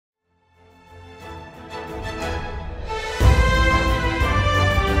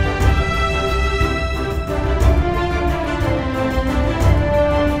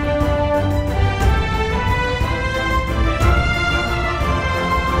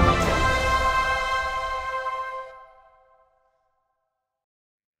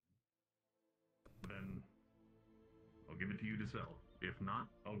to sell. If not,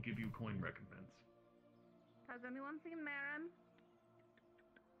 I'll give you coin recompense. Has anyone seen Marin?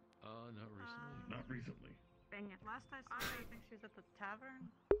 Not recently. Not recently. Dang it. Last I saw her, I think she was at the tavern.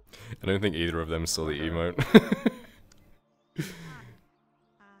 I don't think either of them saw the emote. When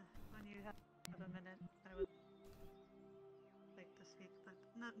you have a minute, I would like to speak, but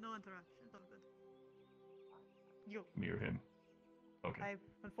no interruption. All good. You. Me or him? Okay.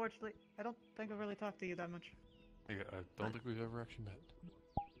 Unfortunately, I don't think I've really talked to you that much. I don't think we've ever actually met.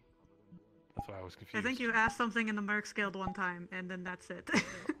 That's why I was confused. I think you asked something in the Mercs Guild one time, and then that's it.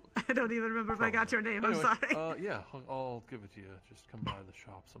 I don't even remember if I got your name. Anyway, I'm sorry. Yeah, I'll give it to you. Just come by the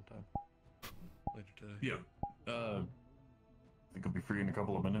shop sometime later today. Yeah. I think I'll be free in a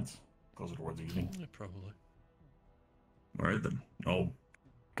couple of minutes. Closer towards evening. Yeah, probably. Alright then. I'll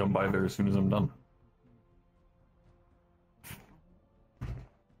come by there as soon as I'm done.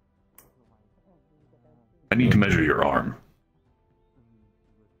 I need to measure your arm.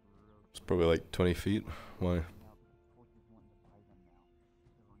 It's probably like 20 feet. Why?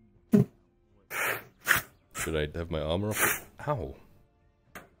 Should I have my armor off? Ow.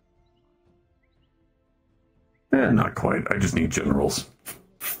 Not quite. I just need generals.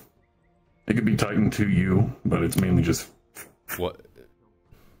 It could be tightened to you, but it's mainly just... What?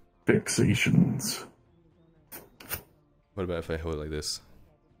 Fixations. What about if I hold it like this?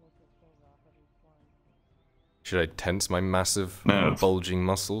 Should I tense my massive bulging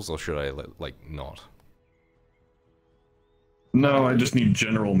muscles, or should I, like, not? No, I just need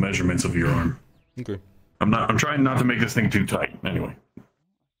general measurements of your arm. Okay. I'm trying not to make this thing too tight, anyway.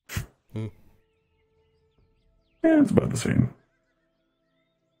 Hmm. Yeah, it's about the same.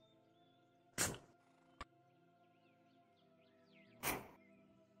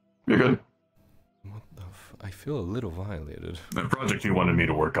 You're good. What the I feel a little violated. That project you wanted me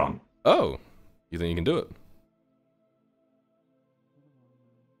to work on. Oh! You think you can do it?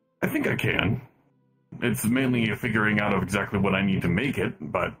 I think I can. It's mainly a figuring out of exactly what I need to make it,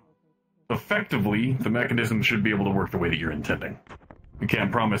 but effectively, the mechanism should be able to work the way that you're intending. You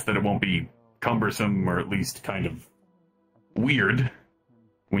can't promise that it won't be cumbersome, or at least kind of weird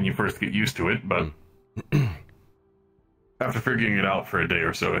when you first get used to it, but after figuring it out for a day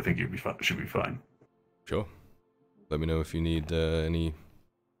or so, I think should be fine. Sure. Let me know if you need any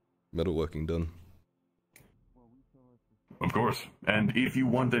metalworking done. Of course. And if you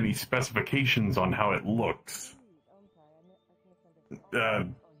want any specifications on how it looks,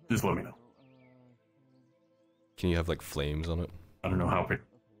 just let me know. Can you have, like, flames on it? I don't know how big.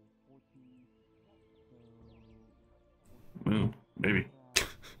 Maybe.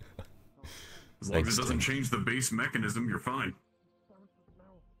 As long as it doesn't change the base mechanism, you're fine.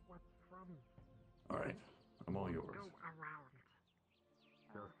 Alright. I'm all yours.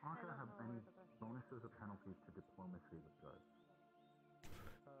 Does Honka have any bonuses or penalties to diplomacy with goods?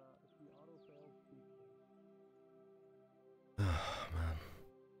 Man.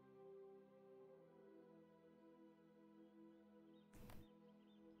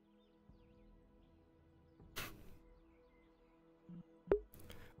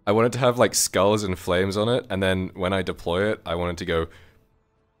 I wanted to have, like, skulls and flames on it, and then when I deploy it, I wanted to go...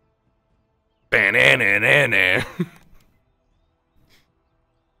 Banana.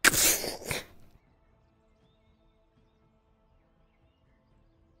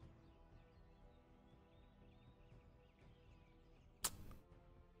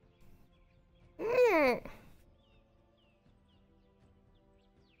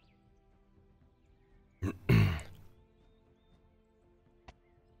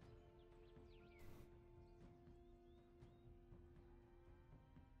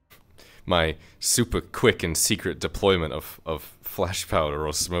 My super quick and secret deployment of flash powder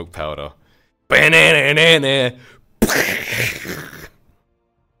or smoke powder. Banana.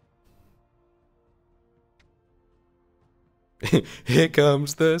 Here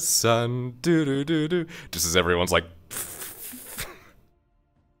comes the sun. Do do do do. Just as everyone's like.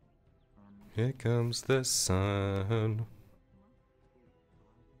 Here comes the sun.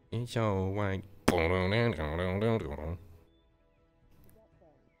 It's all white. The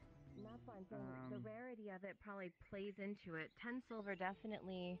rarity of it probably plays into it. 10 silver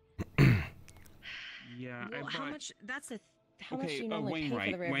definitely. Yeah, Well, how much? That's a. How much okay, do you normally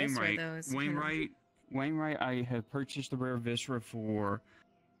pay for the rare viscera? Those Wainwright. I have purchased the rare viscera for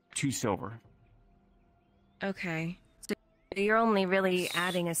 2 silver. Okay, so you're only really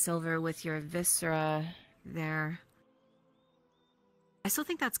adding a silver with your viscera there. I still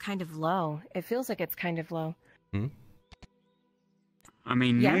think that's kind of low. It feels like it's kind of low. Hmm? I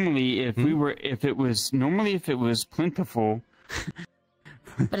mean, Yeah. normally if it was plentiful.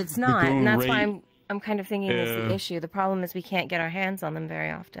 But it's not, and that's why I'm kind of thinking is the issue. The problem is we can't get our hands on them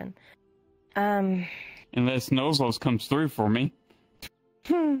very often. Unless Nozlos comes through for me.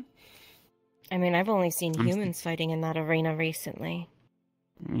 I mean, I've only seen humans fighting in that arena recently.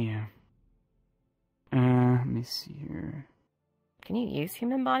 Yeah. Let me see here. Can you use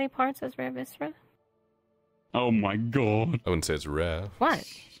human body parts as rare viscera? Oh my god. I wouldn't say it's rare. What?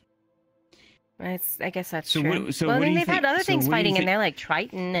 I guess that's true. Well, I what do mean, you they've had think- other so things what do you fighting in think- there, like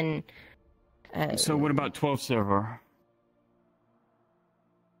Triton and... So what about 12 silver?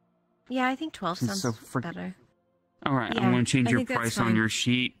 Yeah, I think 12 sounds So for- better. Alright, Yeah, I'm going to change I your think that's price on fine. your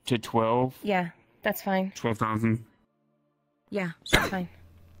sheet to 12. Yeah, that's fine. 12,000. Yeah, that's fine.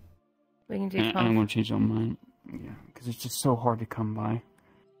 We can do And 12. I'm going to change it on mine. Yeah, because it's just so hard to come by.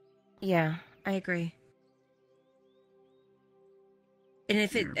 Yeah, I agree. And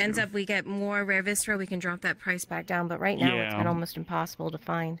if it Here we ends go. up we get more rare viscera, we can drop that price back down. But right now, it's Yeah. been almost impossible to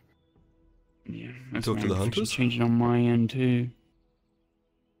find. Yeah, that's talk to why the I should hunters? change it on my end too.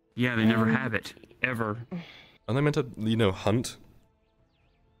 Yeah, they never Um, have it. Ever. Are they meant to, you know, hunt?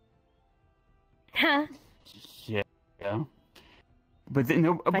 Yeah. But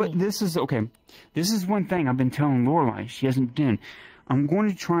but Funny. this is okay. This is one thing I've been telling Lorelai. She hasn't done. I'm going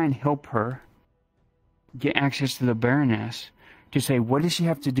to try and help her get access to the Baroness to say what does she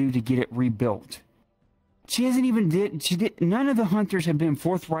have to do to get it rebuilt. She hasn't even did. None of the hunters have been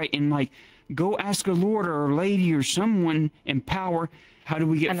forthright in like, go ask a lord or a lady or someone in power. How do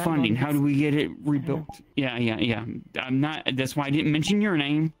we get I'm not funding? going How to- do we get it rebuilt? Yeah. I'm not. That's why I didn't mention your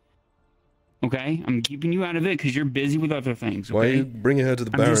name. Okay, I'm keeping you out of it because you're busy with other things. Okay? Why are you bringing her to the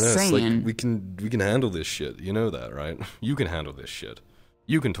I'm just Baroness? Like, saying- we can handle this shit. You know that, right? You can handle this shit.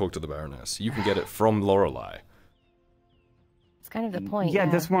 You can talk to the Baroness. You can get it from Lorelei. It's kind of the point. Yeah,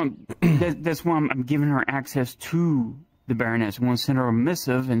 that's why that's why I'm giving her access to the Baroness. I want to send her a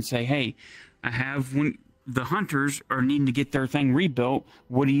missive and say, hey, I have one. The hunters are needing to get their thing rebuilt.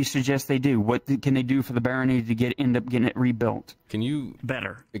 What do you suggest they do? What can they do for the Baroness to end up getting it rebuilt? Can you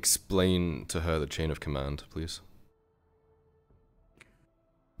Better. explain to her the chain of command, please?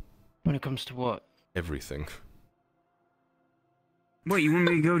 When it comes to what? Everything. Wait, you want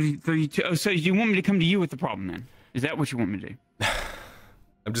me to go to 32? Oh, so you want me to come to you with the problem then? Is that what you want me to do?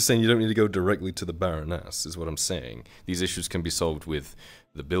 I'm just saying you don't need to go directly to the Baroness, is what I'm saying. These issues can be solved with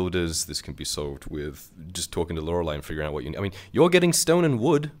the builders, this can be solved with just talking to Lorelei and figuring out what you need. I mean, you're getting stone and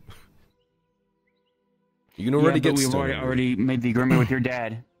wood. You can already get we've stone and wood. already made the agreement with your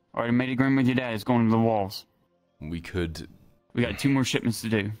dad. Already made the agreement with your dad. It's going to the walls. We could... We got 2 more shipments to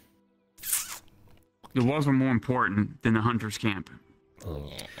do. The walls are more important than the hunter's camp.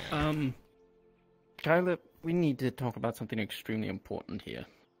 Tyler, we need to talk about something extremely important here.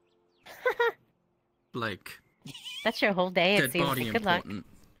 Like, That's your whole day, it dead seems. body Good luck. important.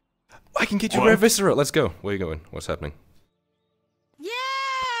 I can get you What? rare viscera. Let's go. Where are you going? What's happening? We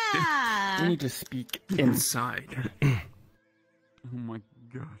Yeah! need to speak inside. Oh my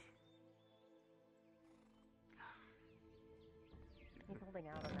gosh. He's holding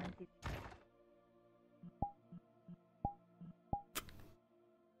out on that.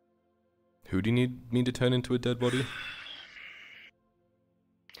 Who do you need me to turn into a dead body?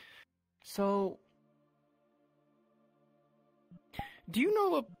 So, do you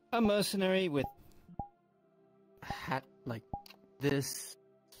know a mercenary with a hat like this?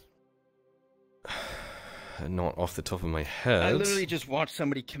 Not off the top of my head. I literally just watched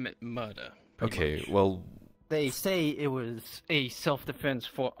somebody commit murder. pretty Okay, much. well, They say it was a self-defense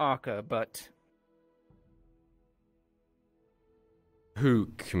for Arca, but who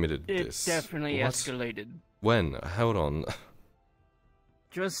committed it this? definitely What? escalated. When? Hold on.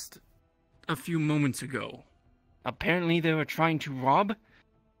 Just a few moments ago. Apparently they were trying to rob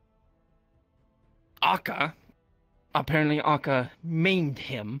Arca. Apparently Arca maimed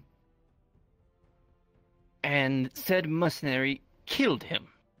him. And said mercenary killed him.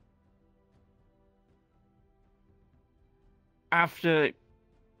 After,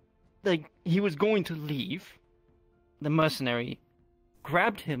 like, he was going to leave, the mercenary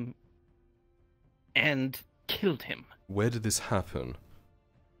grabbed him and killed him. Where did this happen?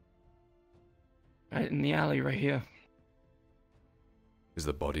 Right in the alley right here. Is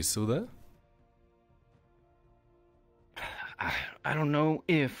the body still there? I don't know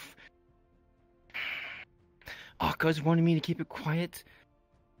if Arca's wanted me to keep it quiet.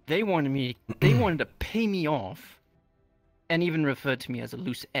 They wanted to pay me off and even referred to me as a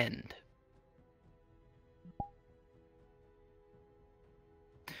loose end.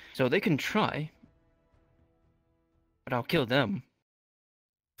 So they can try, but I'll kill them.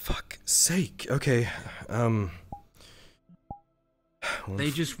 Fuck's sake. Okay. Well, They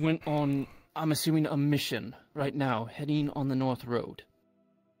just went on I'm assuming a mission right now, heading on the North Road.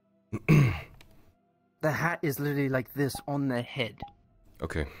 The hat is literally like this on the head.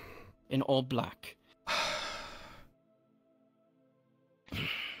 Okay. In all black.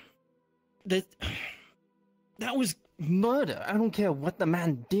 That was murder. I don't care what the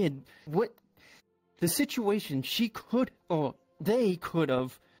man did. What the situation, she could, or they could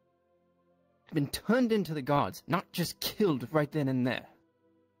have been turned into the gods, not just killed right then and there.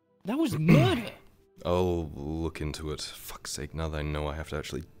 That was murder. I'll look into it. Fuck's sake, now that I know I have to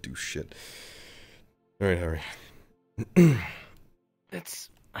actually do shit. Alright, Harry. That's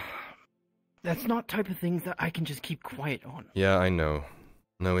not type of things that I can just keep quiet on. Yeah, I know.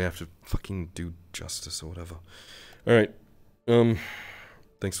 Now we have to fucking do justice or whatever. Alright.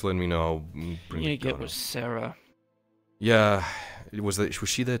 Thanks for letting me know. I'll bring You it get with Sarah. Yeah. Was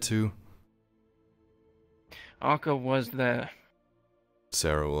she there too? Akka was there.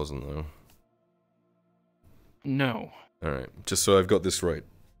 Sarah wasn't though. No. Alright, just so I've got this right.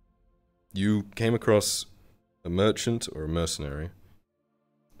 You came across a merchant or a mercenary,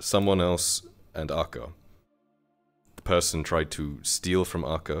 someone else, and Akka. The person tried to steal from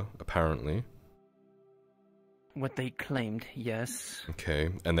Akka, apparently. What they claimed, yes. Okay,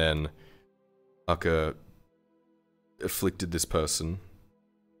 and then Akka afflicted this person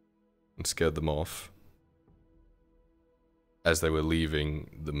and scared them off. As they were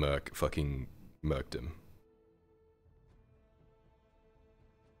leaving, the merc fucking murked him.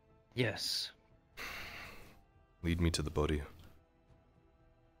 Yes. Lead me to the body.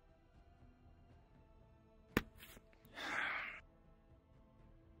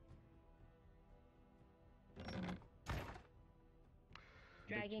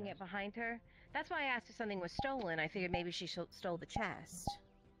 Dragging it behind her? That's why I asked if something was stolen. I figured maybe she stole the chest.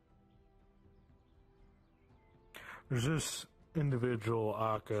 Is this individual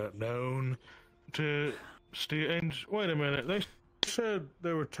Akka known to steal? And wait a minute, they said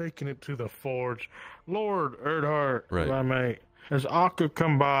they were taking it to the forge. Lord Erdhart, right. My mate, has Akka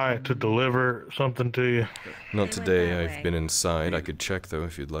come by to deliver something to you? Not today. I've been inside. I could check though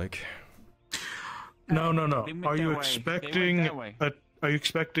if you'd like. No. Are you expecting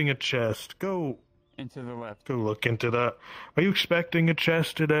a chest? Go into the left. Go look into that. Are you expecting a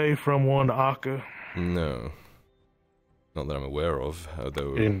chest today from one Akka? No. Not that I'm aware of,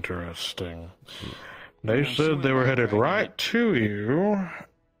 although... Interesting. They said they were headed right to you,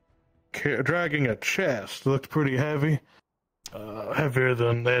 dragging a chest. Looked pretty heavy. Heavier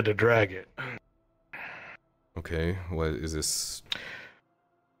than they had to drag it. Okay, why is this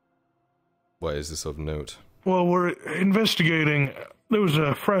of note? Well, we're investigating. There was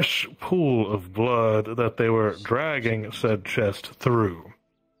a fresh pool of blood that they were dragging said chest through.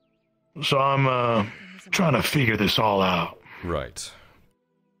 So I'm trying to figure this all out. Right.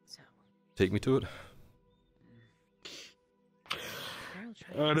 Take me to it.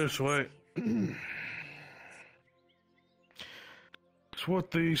 This way. It's what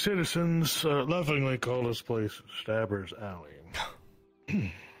the citizens lovingly call this place Stabber's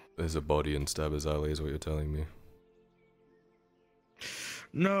Alley. There's a body in Stabber's Alley, is what you're telling me.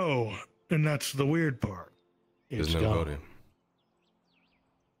 No, and that's the weird part. There's no body.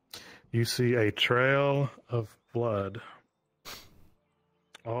 You see a trail of blood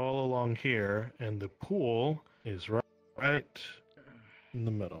all along here, and the pool is right in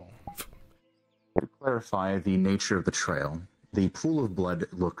the middle. To clarify the nature of the trail, the pool of blood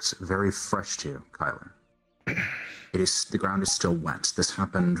looks very fresh to you, Kyler. The ground is still wet. This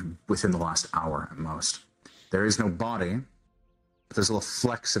happened within the last hour at most. There is no body, but there's little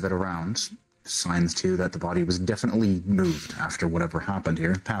flecks of it around, signs to you that the body was definitely moved after whatever happened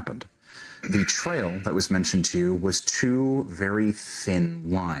here happened. The trail that was mentioned to you was two very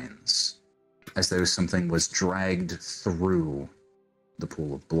thin lines, as though something was dragged through the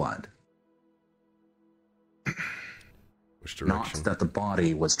pool of blood. Which direction? Not that the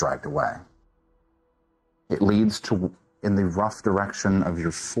body was dragged away. It leads to in the rough direction of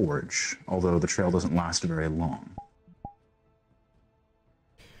your forge, although the trail doesn't last very long.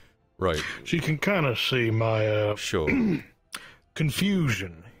 Right. So you can kind of see my sure.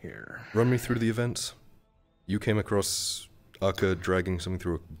 confusion here. Run me through the events. You came across Akka dragging something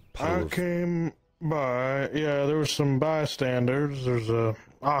through a pile of... I came by, yeah, there were some bystanders. There's a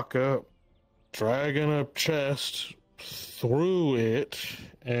Akka dragging a chest through it,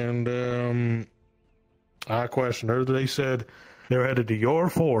 and I questioned her. They said they were headed to your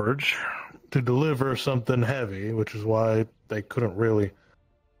forge to deliver something heavy, which is why they couldn't really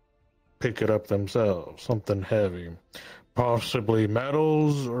pick it up themselves. Something heavy. Possibly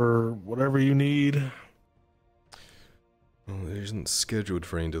metals or whatever you need. Well, it isn't scheduled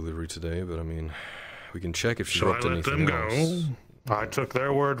for any delivery today, but I mean, we can check if she So I dropped let them anything else. go. I took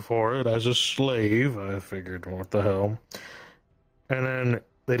their word for it as a slave. I figured, what the hell. And then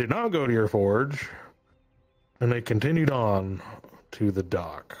they did not go to your forge, and they continued on to the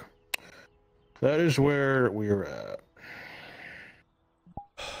dock. That is where we're at.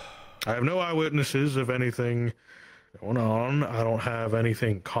 I have no eyewitnesses of anything going on. I don't have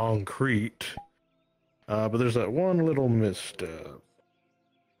anything concrete. But there's that one little misstep.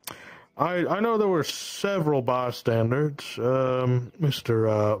 I know there were several bystanders.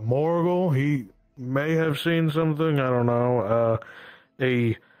 Mr. Morgul, he may have seen something. I don't know.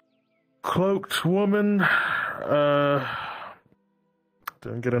 A cloaked woman.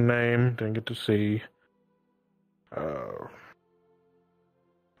 Didn't get a name. Didn't get to see.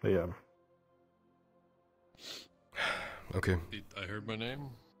 Yeah. Okay. I heard my name.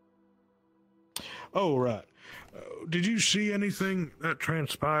 Oh, right. Did you see anything that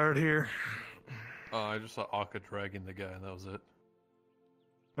transpired here? I just saw Akka dragging the guy, and that was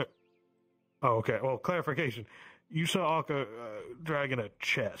it. Oh, okay. Well, clarification. You saw Akka dragging a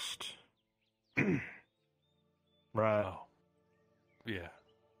chest. Right. Oh. Yeah.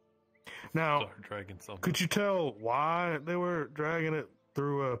 Now, Start dragging something. could you tell why they were dragging it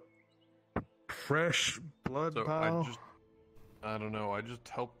through a fresh blood So pile? I don't know. I just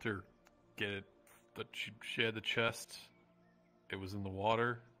helped her get it. But she had the chest. It was in the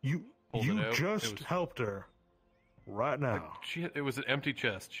water. You Pulled it out. just helped her right now. It was an empty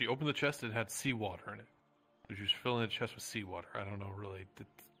chest. She opened the chest and it had seawater in it. So she was filling the chest with seawater. I don't know really. It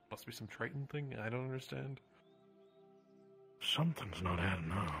must be some Triton thing. I don't understand. Something's not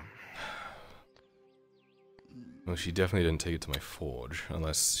adding up. Well, she definitely didn't take it to my forge,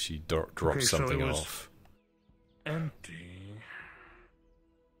 unless she dropped Okay, so something it was off. empty.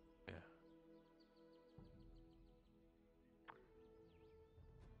 Yeah.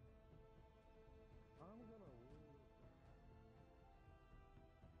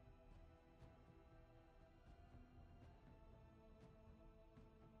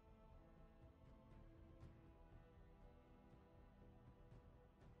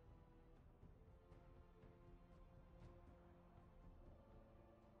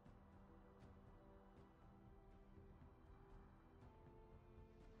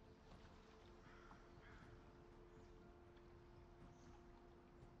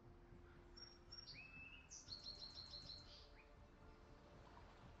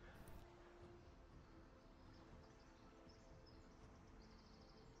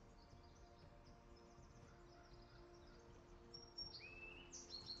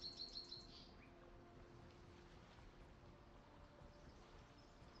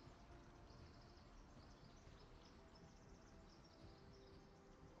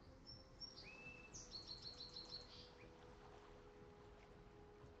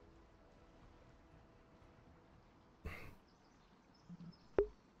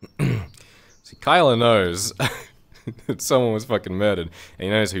 See, Kyler knows that someone was fucking murdered, and he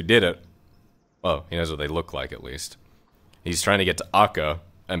knows who did it. Well, he knows what they look like, at least. He's trying to get to Akka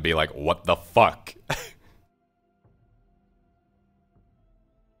and be like, what the fuck?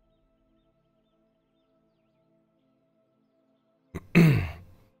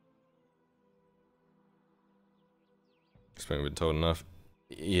 Just been told enough.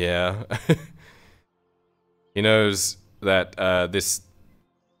 Yeah. He knows that this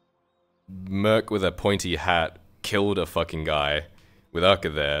merc with a pointy hat killed a fucking guy with Akka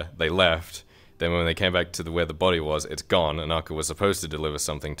there. They left. Then when they came back to where the body was, it's gone, and Akka was supposed to deliver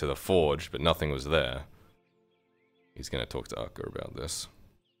something to the forge, but nothing was there. He's gonna talk to Akka about this.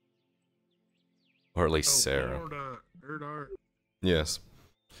 Or at least Sarah. Yes.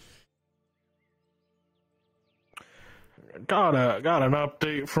 Got an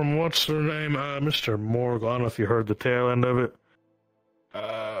update from what's her name, Mr. Morgul. I don't know if you heard the tail end of it.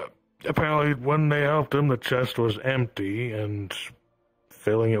 Apparently when they helped him, the chest was empty and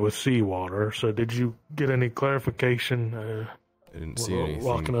filling it with seawater. So did you get any clarification? I didn't see anything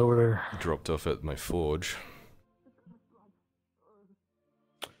walking over there. dropped off at my forge.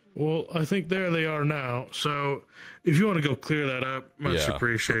 Well, I think there they are now. So if you want to go clear that up, much Yeah.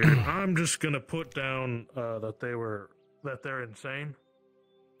 appreciated. I'm just gonna put down that they're insane.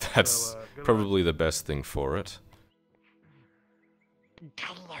 That's So, good probably the best thing for it.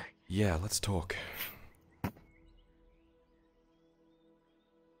 Tyler. Yeah, let's talk.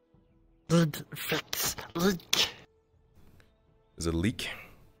 Blood effects. Leak. There's a leak.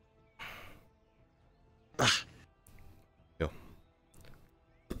 Yo.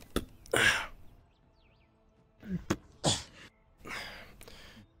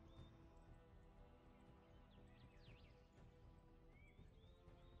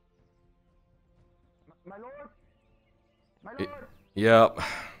 My lord? My Y- lord? Yeah.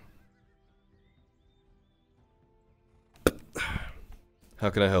 How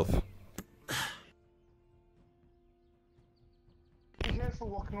can I help? Be careful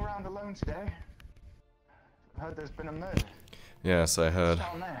walking around alone today. I heard there's been a murder. Yes, I heard.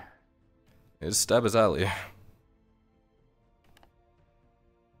 Down there. It's Stabber's Alley.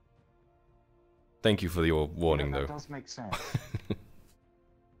 Thank you for your warning, That though. does make sense. It's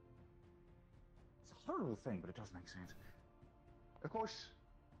a horrible thing, but it does make sense. Of course,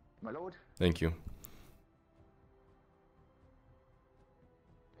 my lord. Thank you.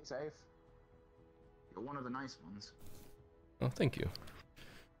 Stay safe. You're one of the nice ones. Oh, thank you.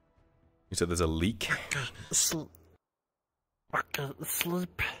 You said there's a leak? Sleep.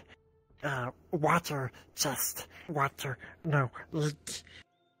 Water, just water. No, leak.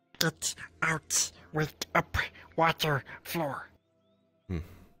 Get out. Wake up. Water, floor. I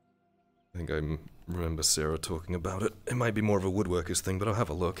think I remember Sarah talking about it. It might be more of a woodworker's thing, but I'll have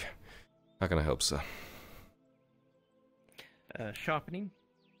a look. How can I help, sir? Sharpening.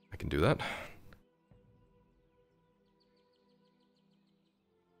 I can do that.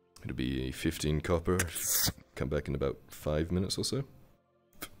 It'll be 15 copper. Come back in about 5 minutes or so.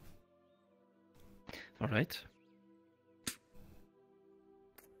 All right.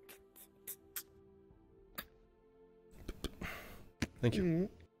 Thank you.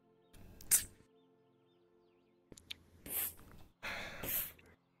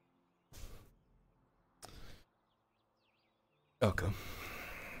 Welcome.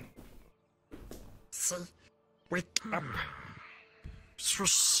 See, wake up.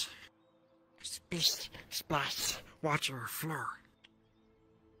 Swish. Splish, splash. Water, floor.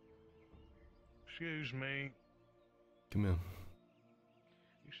 Excuse me. Come in.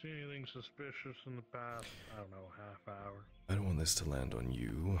 You see anything suspicious in the past, I don't know, half hour? I don't want this to land on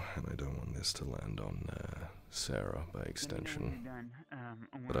you, and I don't want this to land on Sarah by extension.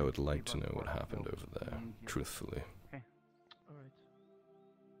 But I would like to know what happened over there, truthfully. Okay. All right.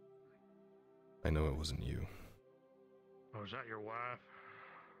 I know it wasn't you. Oh, is that your wife?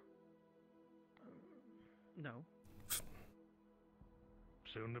 No.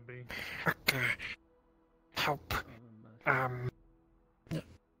 Soon to be? Okay. Help.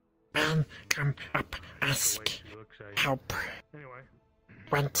 Man, come up, ask. Help. Anyway.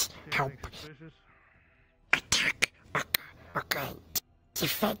 Want help. Suspicious? Attack. Okay.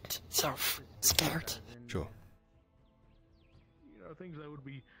 Defend self. Scared. Sure. You know, things that would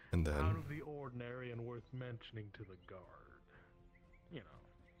be And then? out of the ordinary and worth mentioning to the guard. You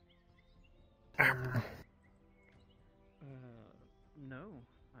know. No,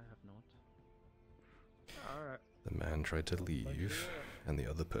 I have not. Alright. The man tried to leave, and the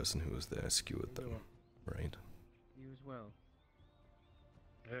other person who was there skewered them, right? You as well.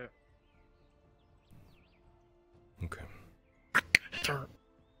 Yeah. Okay.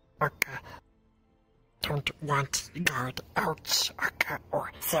 Don't want guard out.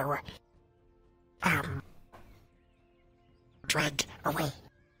 Or Sarah. Drag away.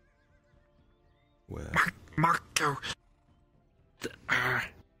 Where? Marco.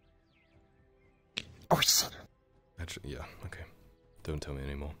 Ocean. Actually, yeah, okay. Don't tell me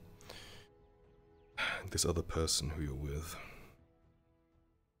anymore. This other person who you're with.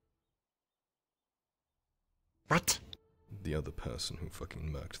 What? The other person who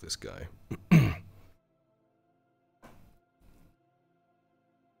fucking murked this guy.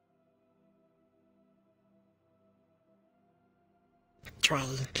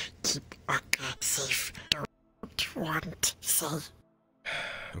 Trying to keep Aka safe. Don't want to say.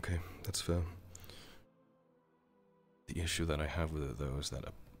 Okay, that's fair. The issue that I have with it, though, is that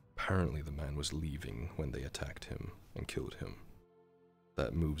apparently the man was leaving when they attacked him and killed him.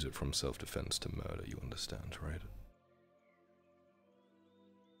 That moves it from self-defense to murder, you understand, right?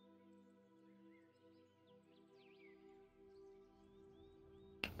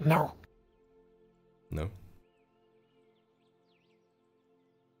 No. No?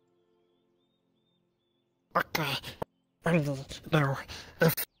 Okay. Only no.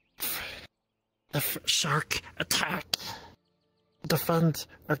 If shark attack. Defend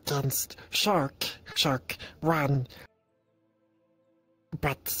against shark. Shark run.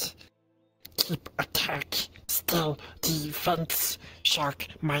 But keep attack. Still defense. Shark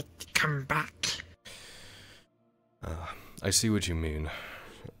might come back. I see what you mean.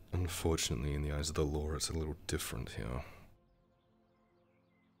 Unfortunately, in the eyes of the law, it's a little different here.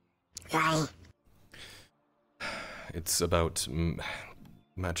 Why? It's about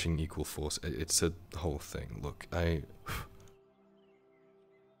matching equal force. It's a whole thing. Look, I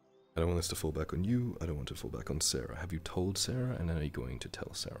don't want this to fall back on you. I don't want it to fall back on Sarah. Have you told Sarah, and are you going to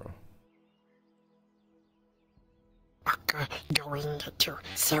tell Sarah? going to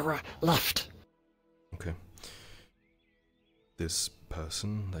Sarah left. Okay. This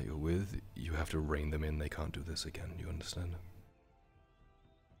person that you're with, you have to rein them in. They can't do this again. You understand?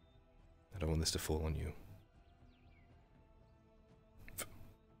 I don't want this to fall on you.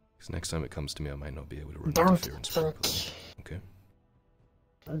 Because next time it comes to me, I might not be able to run interference properly. Okay?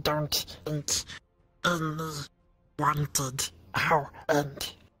 Don't think any wanted our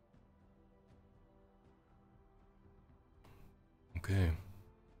end. Okay.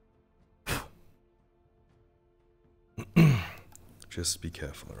 Just be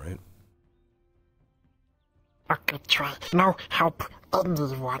careful, alright? Okay, try. No help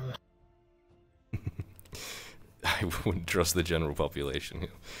anyone. I wouldn't trust the general population here.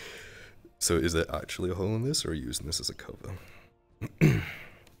 So is there actually a hole in this, or are you using this as a cover?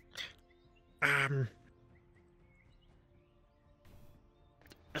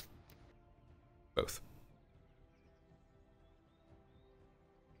 Both.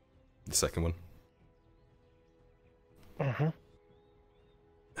 The second one?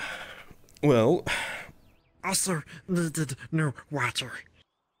 Well... Also needed no water.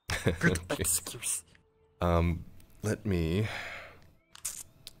 Good excuse. Let me...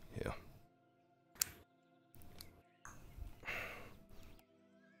 Here.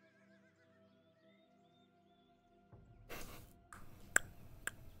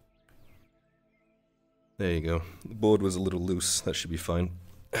 There you go. The board was a little loose. That should be fine.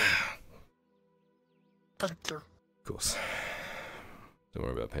 Thank you. Of course. Don't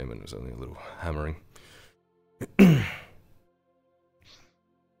worry about payment. It was only a little hammering. Did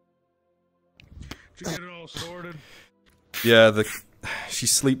you get it all sorted? Yeah, she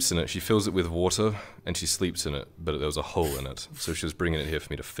sleeps in it. She fills it with water, and she sleeps in it, but there was a hole in it. So she was bringing it here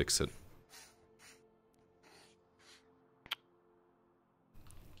for me to fix it.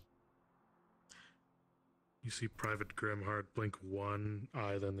 You see Private Grimheart blink one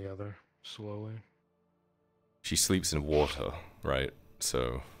eye, then the other, slowly. She sleeps in water, right?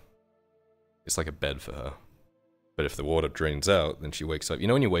 So it's like a bed for her. But if the water drains out, then she wakes up. You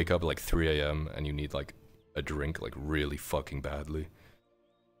know when you wake up at like 3 a.m. and you need like a drink like really fucking badly?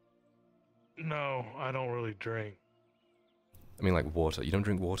 No, I don't really drink. I mean like water. You don't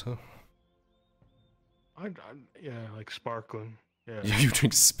drink water? Yeah, like sparkling. Yeah. You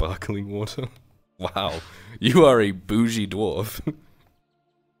drink sparkling water? Wow. You are a bougie dwarf.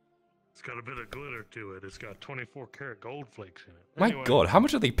 It's got a bit of glitter to it. It's got 24 karat gold flakes in it. My Anyway, god, how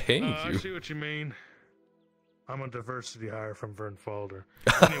much are they paying you? I see what you mean. I'm a diversity hire from Vern Falder.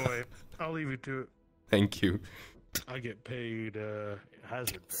 Anyway, I'll leave you to it. Thank you. I get paid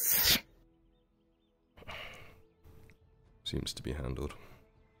hazard. Seems to be handled.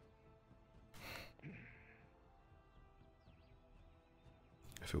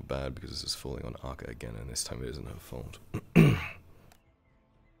 I feel bad because this is falling on Arca again, and this time it isn't her fault.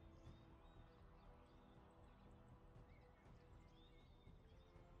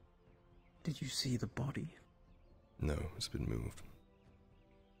 Did you see the body? No, it's been moved.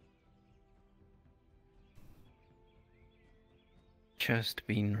 Chest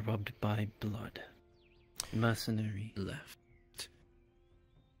being rubbed by blood. Mercenary left.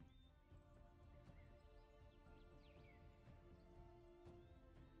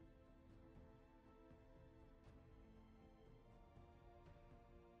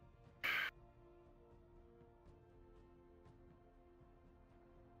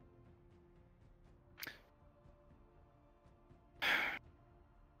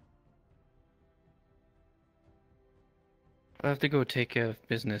 I have to go take care of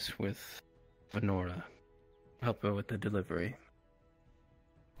business with Venora. Help her with the delivery.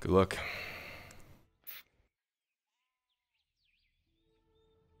 Good luck.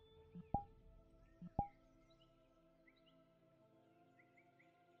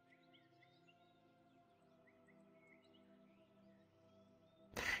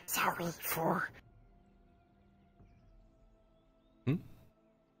 Sorry for...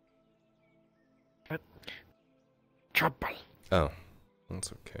 trouble. Oh,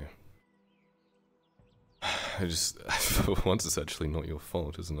 that's okay. I just, for once it's actually not your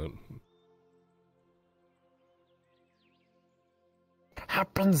fault, isn't it?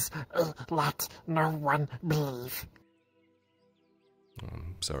 Happens a lot, no one believe.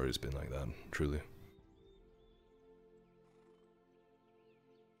 I'm sorry it's been like that, truly.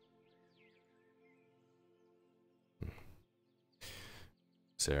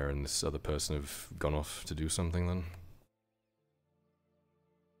 Sarah and this other person have gone off to do something then?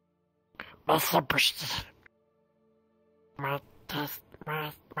 My sister, my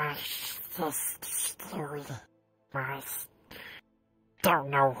story, don't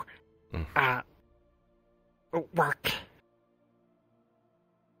know, work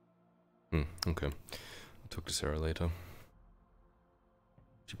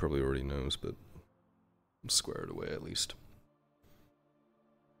She probably already knows, but square it away at least.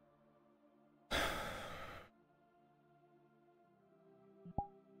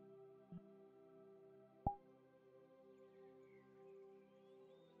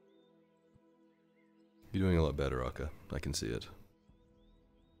 You're doing a lot better, Akka. I can see it.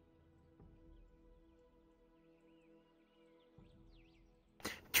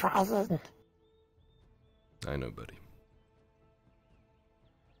 Trying. I know, buddy.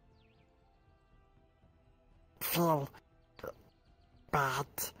 Feel bad.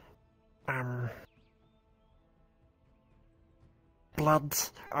 Blood.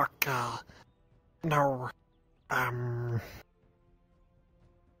 Okay. No.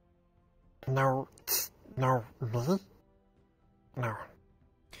 No. No. Me? No.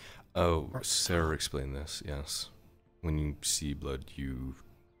 Oh, Sarah explained this, yes. When you see blood, you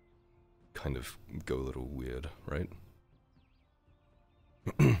kind of go a little weird, right?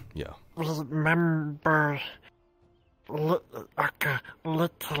 Yeah. Remember like a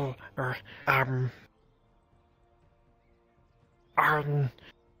little arm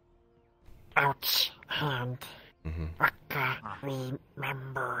out hand.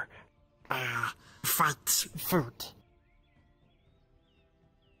 Remember fight food.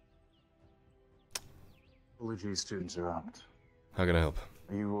 Apologies to interrupt. How can I help?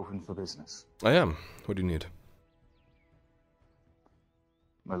 Are you open for business? I am. What do you need?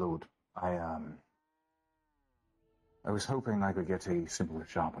 My lord, I was hoping I could get a simple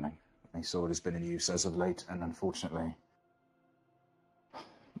sharpening. My sword has been in use as of late, and unfortunately,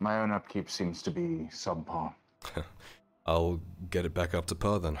 my own upkeep seems to be subpar. I'll get it back up to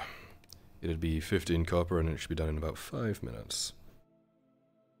par then. It'd be 15 copper and it should be done in about 5 minutes.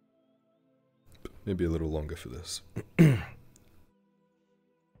 Maybe a little longer for this.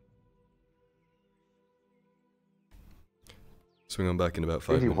 Swing on back in about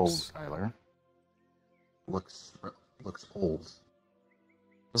 5 minutes. Hold, Tyler. Looks old.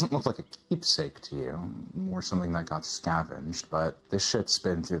 Doesn't look like a keepsake to you. More something that got scavenged, but this shit's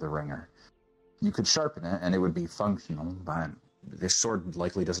been through the ringer. You could sharpen it and it would be functional, but this sword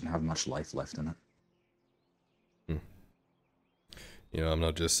likely doesn't have much life left in it. You know, I'm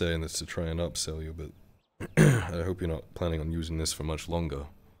not just saying this to try and upsell you, but I hope you're not planning on using this for much longer.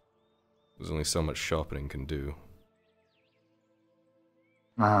 There's only so much sharpening can do.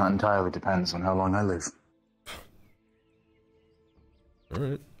 Entirely depends on how long I live.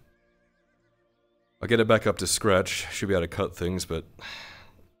 Alright. I'll get it back up to scratch. Should be able to cut things, but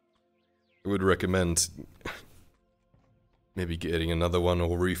I would recommend maybe getting another one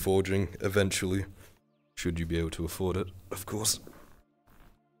or reforging eventually. Should you be able to afford it, of course.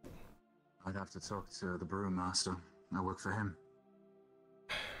 I'd have to talk to the brewmaster. I work for him.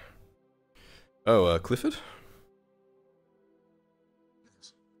 Oh, Clifford?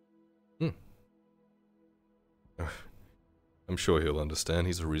 Yes. I'm sure he'll understand.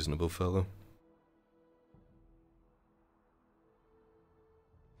 He's a reasonable fellow.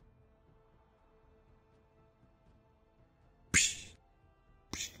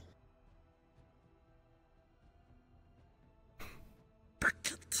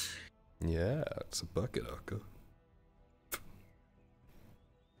 Yeah, it's a bucket, Akka.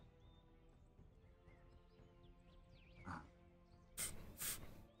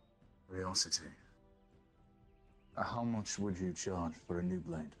 Curiosity. How much would you charge for a new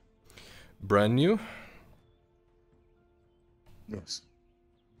blade? Brand new? Yes.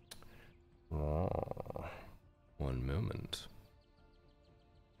 Oh, one moment.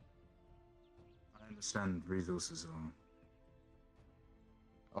 I understand resources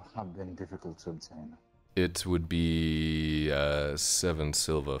have been difficult to obtain. It would be 7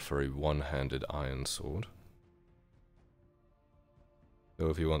 silver for a one-handed iron sword. So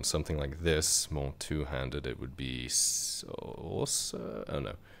if you want something like this, more two-handed, it would be 9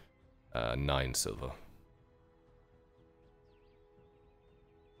 silver.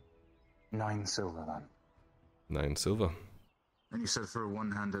 9 silver, then. 9 silver. And you said for a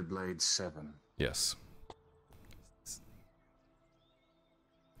one-handed blade, 7. Yes.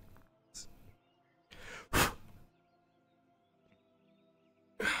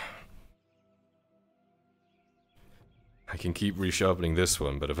 I can keep resharpening this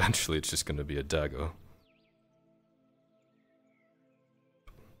one, but eventually it's just going to be a dagger.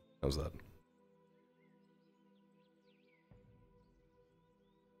 How's that?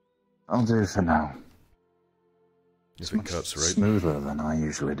 I'll do it for now. If it cuts, right? Smoother than I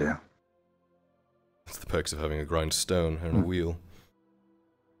usually do. That's the perks of having a grindstone and a wheel.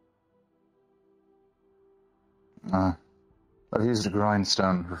 I've used a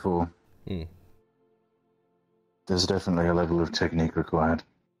grindstone before. There's definitely a level of technique required.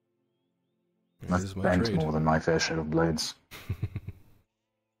 That I've is my bent trade. more than my fair share of blades.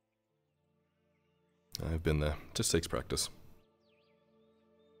 I've been there. Just takes practice.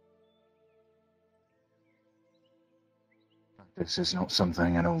 This is not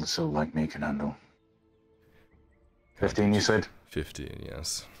something an older soul like me can handle. 15, you said? 15,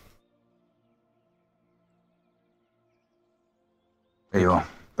 yes. There you are.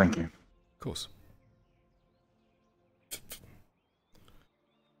 Thank you. Of course.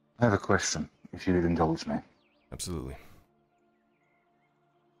 I have a question, if you'd indulge me. Absolutely.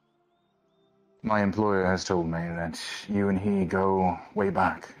 My employer has told me that you and he go way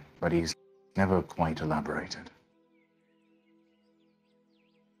back, but he's never quite elaborated.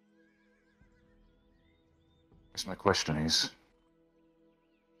 So my question is,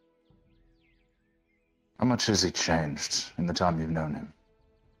 how much has he changed in the time you've known him?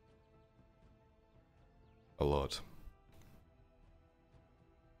 A lot.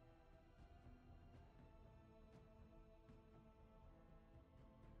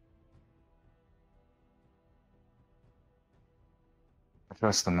 I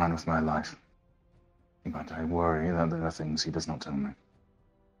trust the man with my life, but I worry that there are things he does not tell me.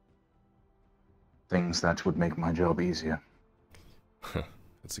 Things that would make my job easier.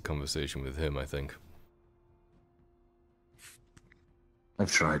 That's a conversation with him, I think. I've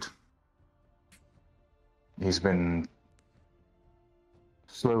tried. He's been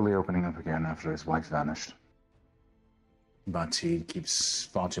slowly opening up again after his wife vanished. But he keeps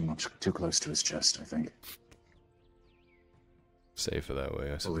far too close to his chest, I think. Safer that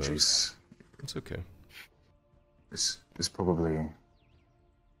way, I suppose. Apologies. It's okay. This is probably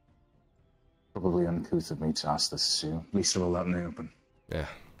uncouth of me to ask this to you. Least of all out in the open. Yeah,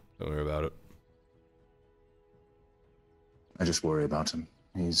 don't worry about it. I just worry about him.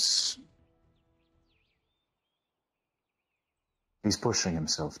 He's pushing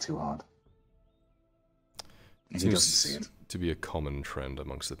himself too hard. He doesn't see it. To be a common trend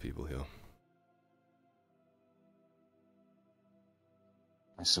amongst the people here.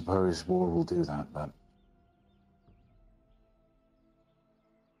 I suppose war will do that, but...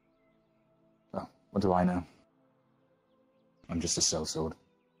 Well, what do I know? I'm just a sellsword.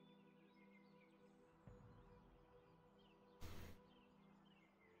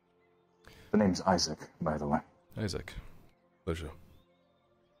 The name's Isaac, by the way. Isaac. Pleasure.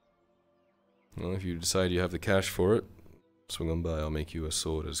 Well, if you decide you have the cash for it, swing on by. I'll make you a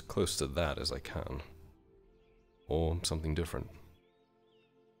sword as close to that as I can. Or something different.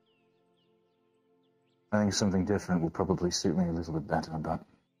 I think something different will probably suit me a little bit better, but...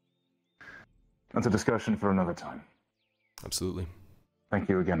 That's a discussion for another time. Absolutely. Thank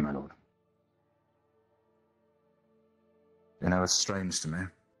you again, my lord. You know, it's strange to me.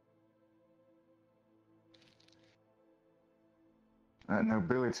 That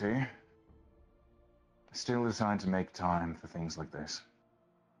nobility still decide to make time for things like this.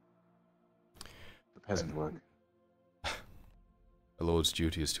 The peasant work. A lord's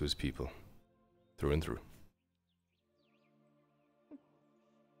duty is to his people. Through and through.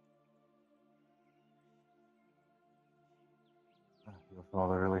 Your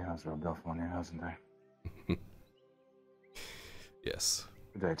father really has rubbed off on you, hasn't he? Yes.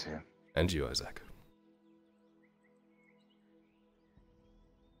 Good day to you. And you, Isaac.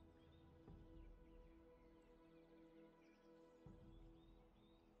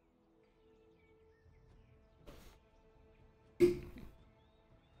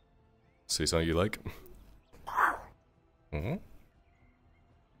 See something you like? Mm-hmm.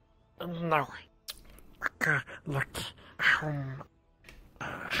 No. Look,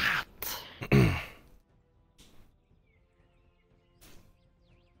 hat.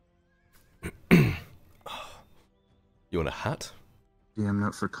 You want a hat? DM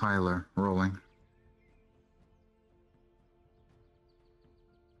note for Kyler, rolling.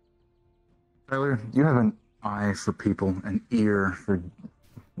 Kyler, you have an eye for people, an ear for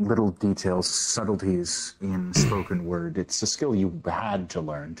little details, subtleties in spoken word. It's a skill you had to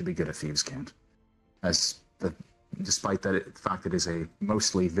learn to be good at Thieves' Cant. Despite the fact it is a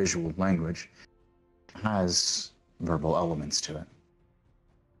mostly visual language, has verbal elements to it.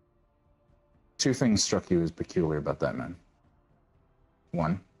 Two things struck you as peculiar about that man.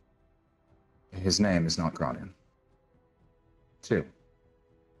 One, his name is not Gradian. Two,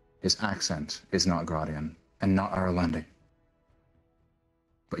 his accent is not Gradian and not Irelandic.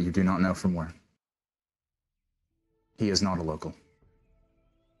 But you do not know from where. He is not a local.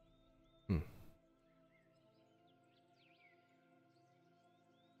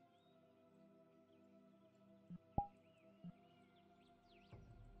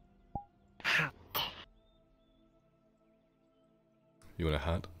 You want a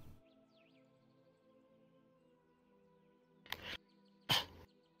hat?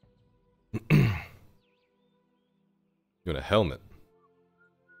 You want a helmet?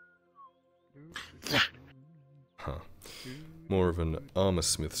 Yeah. Huh. More of an armor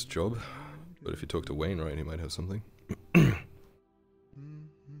smith's job, but if you talk to Wainwright, he might have something.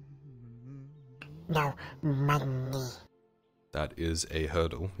 No money. That is a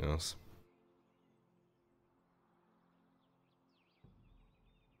hurdle, yes.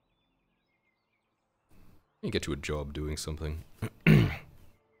 You get you a job doing something.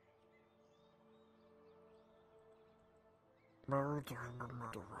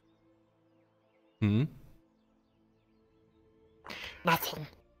 Hmm? Nothing.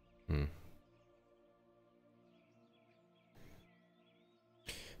 Hmm.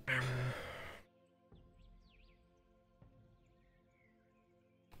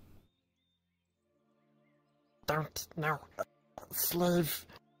 Don't know. Slave.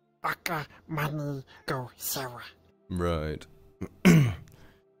 Aka money go Sarah. Right.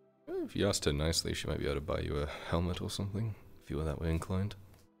 If you asked her nicely, she might be able to buy you a helmet or something, if you were that way inclined.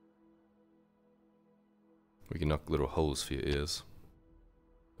 We can knock little holes for your ears,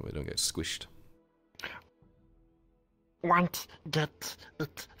 so we don't get squished. Want get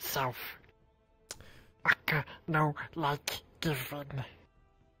itself. Aka no like given.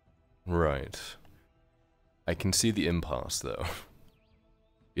 Right. I can see the impasse, though.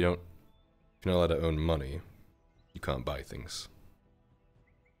 If you're not allowed to own money, you can't buy things.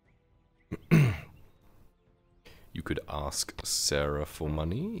 You could ask Sarah for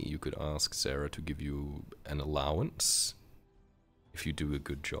money. You could ask Sarah to give you an allowance. If you do a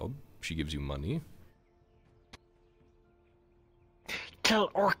good job, she gives you money. Kill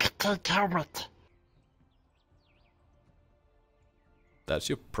orc, take helmet. That's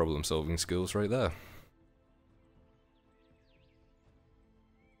your problem-solving skills right there.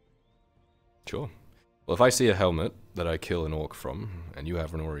 Sure. Well, if I see a helmet that I kill an orc from, and you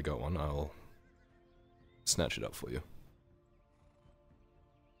haven't already got one, I'll snatch it up for you.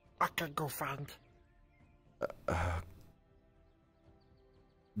 I can go find.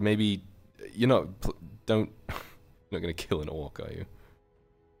 Maybe you're not. You're not gonna kill an orc, are you?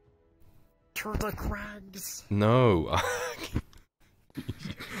 To the crags. No.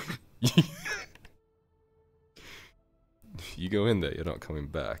 You go in there, you're not coming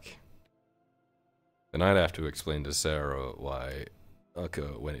back. And I'd have to explain to Sarah why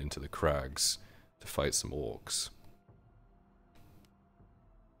Uka went into the crags to fight some orcs.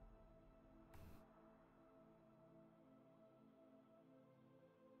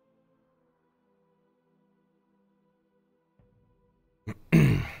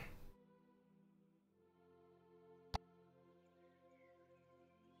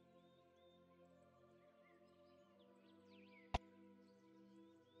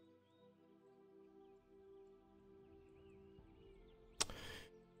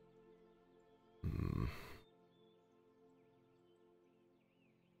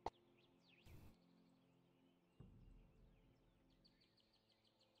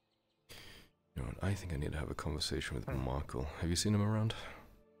 You know what, I think I need to have a conversation with Markle. Have you seen him around?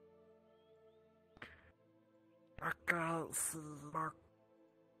 Okay, see, look,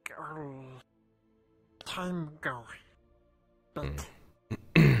 time go. But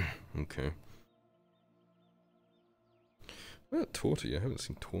Okay. Well, Torty, I haven't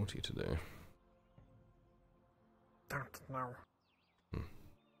seen Torty today. don't know.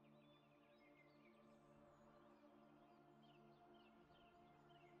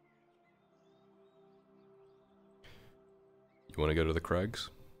 You want to go to the crags?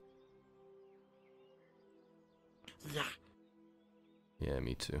 Yeah. Yeah,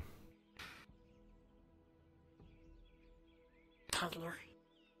 me too. Tyler.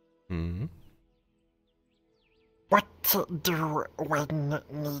 Mm-hmm. What to do when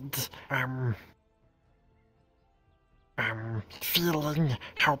need feeling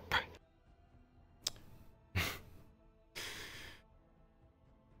help?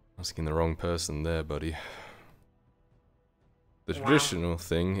 Asking the wrong person there, buddy. The Wow. traditional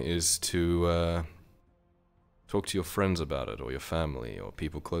thing is to talk to your friends about it, or your family, or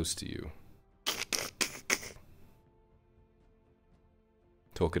people close to you.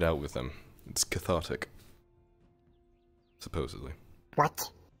 Talk it out with them. It's cathartic. Supposedly.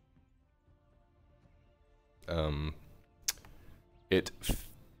 What? It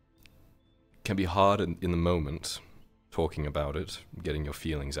can be hard in the moment, talking about it, getting your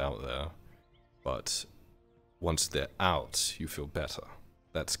feelings out there, but once they're out, you feel better.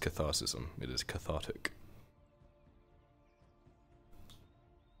 That's catharsism. It is cathartic.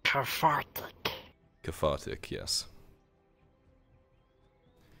 Cathartic. Cathartic, yes.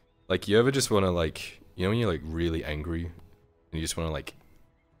 Like, you ever just want to, like, you know when you're, like, really angry, and you just want to, like,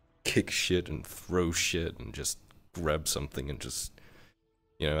 kick shit and throw shit and just grab something and just,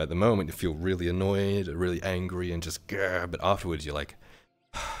 you know, at the moment you feel really annoyed, or really angry, and just grr, but afterwards you're like,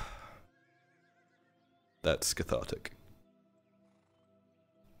 that's cathartic.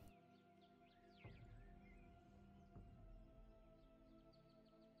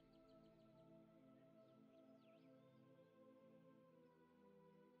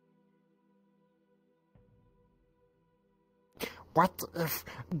 What if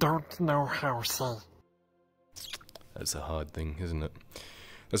don't know how say? That's a hard thing, isn't it?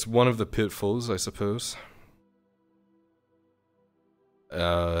 That's one of the pitfalls, I suppose.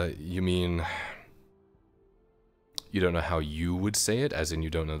 You mean you don't know how you would say it, as in you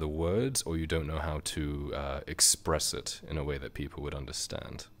don't know the words, or you don't know how to express it in a way that people would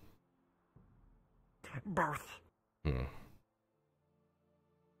understand? Both.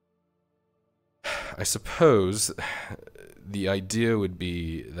 I suppose the idea would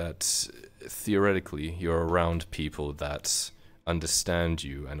be that theoretically you're around people that understand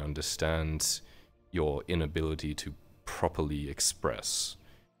you and understand your inability to properly express.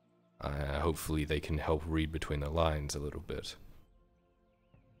 Hopefully they can help read between the lines a little bit.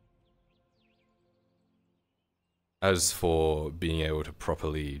 As for being able to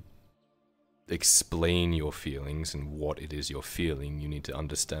properly explain your feelings and what it is you're feeling, you need to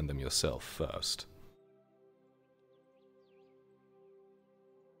understand them yourself first.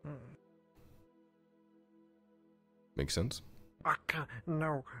 Make sense?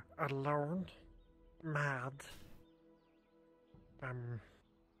 No, alone, mad.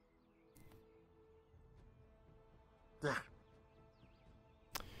 Yeah.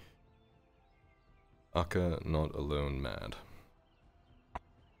 Akka not alone mad.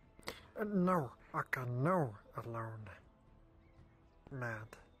 No, Akka no alone.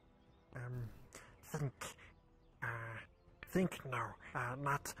 Mad. Think no,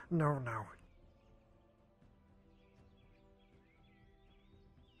 not no.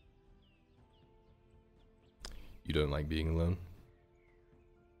 You don't like being alone?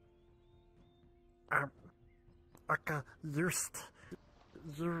 Akka used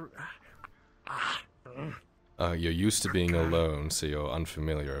you're used to being alone, so you're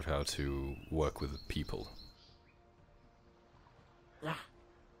unfamiliar of how to work with people. Yeah.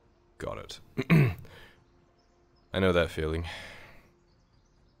 Got it. I know that feeling.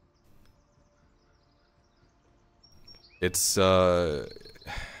 It's, I've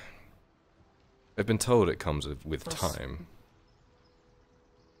been told it comes with time.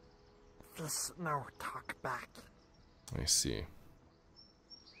 This no talk back. I see.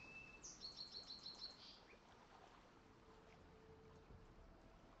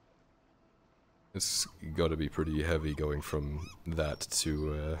 It's gotta be pretty heavy going from that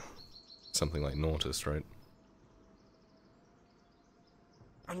to, something like Nautis, right?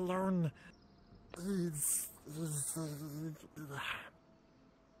 Alone is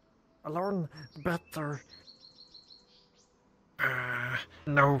alone better.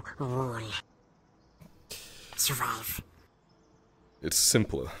 No rule. Survive. It's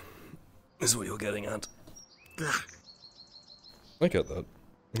simpler, is what you're getting at. Yeah. I get that.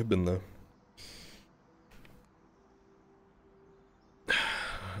 I've been there.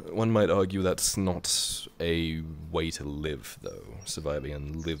 One might argue that's not a way to live, though. Surviving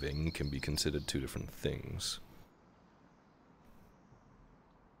and living can be considered two different things.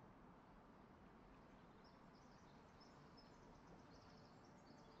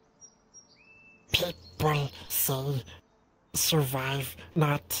 People say survive,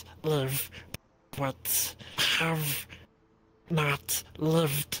 not live, but have not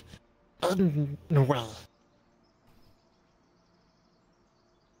lived anyway.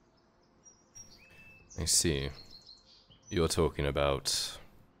 I see. You're talking about...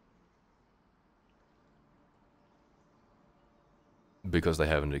 because they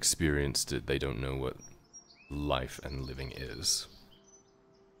haven't experienced it, they don't know what life and living is.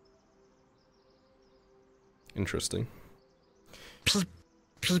 Interesting.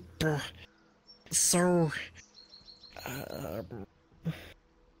 People so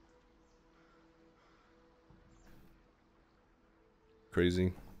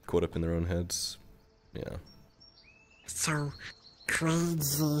crazy, caught up in their own heads. Yeah. So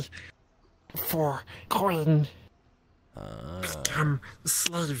crazy for coin. Become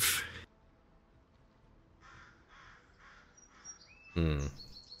slave.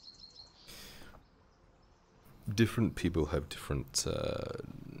 Different people have different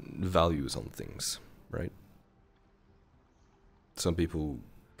values on things, right? Some people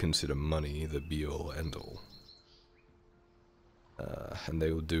consider money the be-all, end-all. And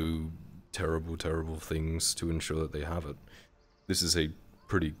they will do terrible, terrible things to ensure that they have it. This is a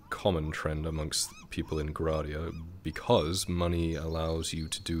pretty common trend amongst people in Gradia because money allows you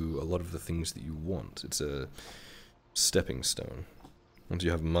to do a lot of the things that you want. It's a stepping stone. Once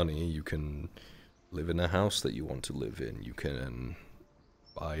you have money, you can live in a house that you want to live in. You can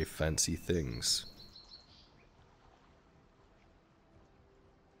buy fancy things.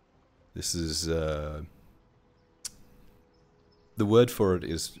 This is, the word for it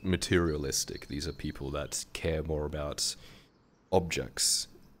is materialistic. These are people that care more about objects,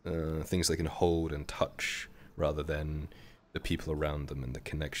 things they can hold and touch, rather than the people around them and the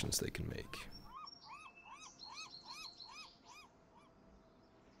connections they can make.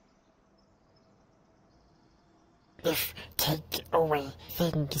 If take away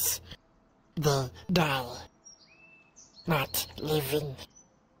things, they die. Not living.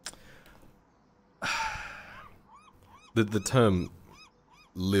 The term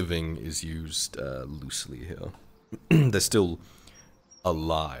living is used loosely here. They're still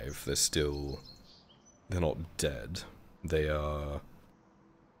alive. They're not dead. They are...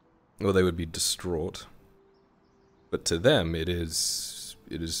 Well, they would be distraught. But to them, it is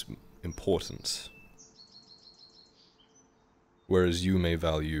important. Whereas you may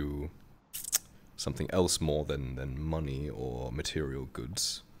value something else more than money or material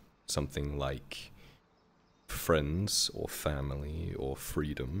goods. Something like friends or family or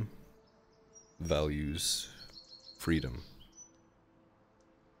freedom. Values freedom.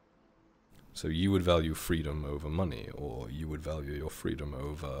 So you would value freedom over money, or you would value your freedom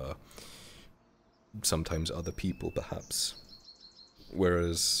over sometimes other people, perhaps.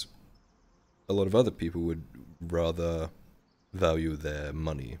 Whereas a lot of other people would rather value their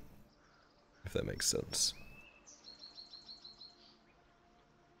money, if that makes sense.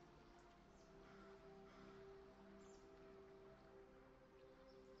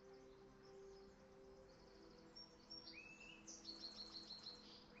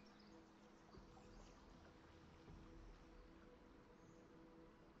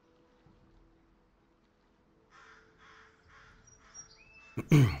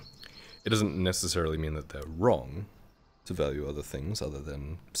 It doesn't necessarily mean that they're wrong to value other things other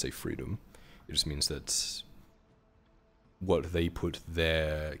than, say, freedom. It just means that what they put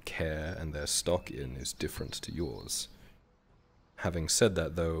their care and their stock in is different to yours. Having said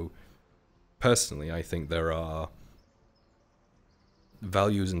that, though, personally, I think there are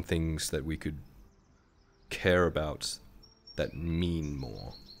values and things that we could care about that mean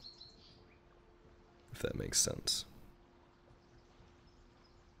more, if that makes sense.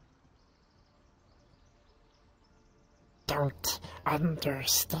 Don't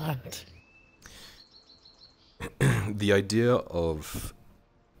understand. The idea of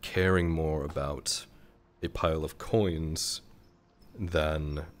caring more about a pile of coins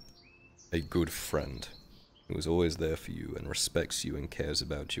than a good friend who is always there for you and respects you and cares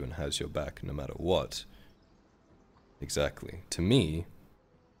about you and has your back no matter what. Exactly. To me,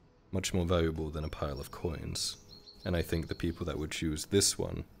 much more valuable than a pile of coins. And I think the people that would choose this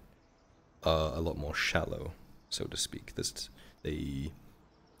one are a lot more shallow, so to speak. They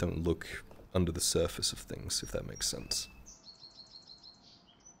don't look under the surface of things, if that makes sense.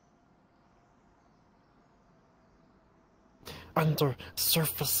 Under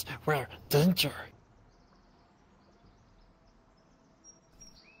surface where danger.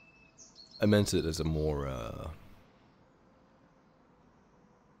 I meant it as a more,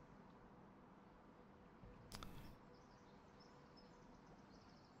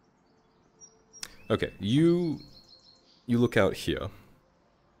 Okay, you look out here,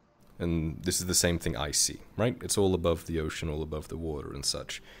 and this is the same thing I see, right? It's all above the ocean, all above the water and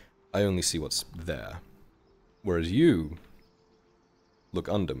such. I only see what's there. Whereas you look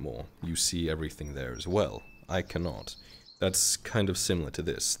under more. You see everything there as well. I cannot. That's kind of similar to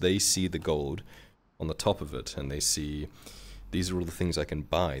this. They see the gold on the top of it, and they see, these are all the things I can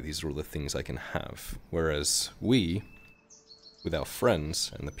buy, these are all the things I can have. Whereas we, with our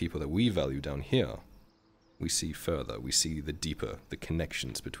friends and the people that we value down here, we see further, we see the deeper, the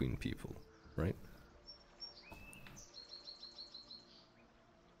connections between people, right?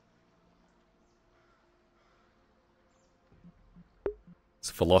 It's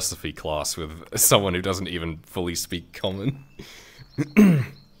a philosophy class with someone who doesn't even fully speak common.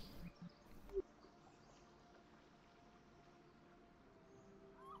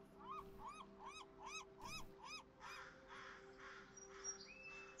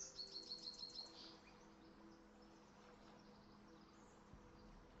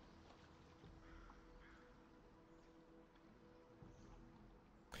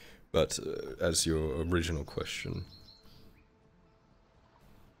 But as your original question,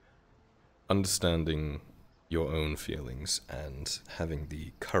 understanding your own feelings and having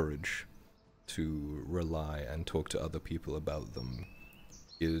the courage to rely and talk to other people about them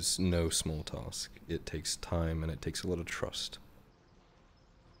is no small task. It takes time and it takes a lot of trust.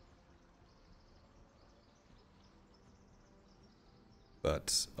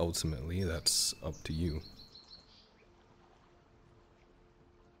 But ultimately, that's up to you.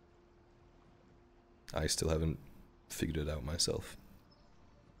 I still haven't figured it out myself.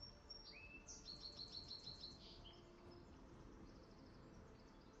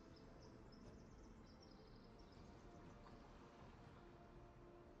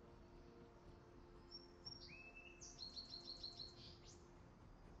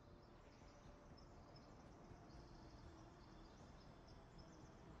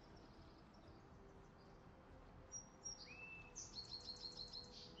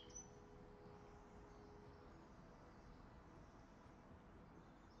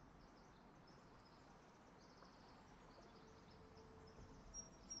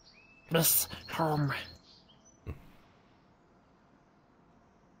 Miss home.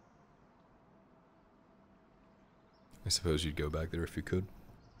 I suppose you'd go back there if you could.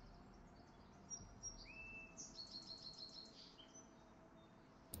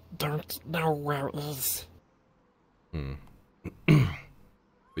 Don't know where it is.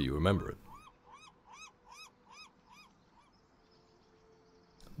 But you remember it.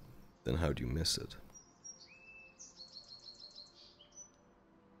 Then how do you miss it?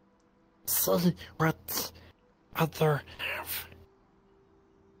 See what other have.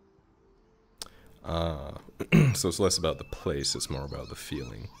 So it's less about the place, it's more about the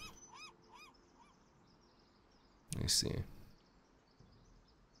feeling. I see.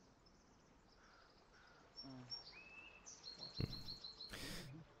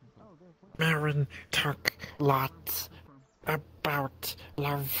 Marin talk lots about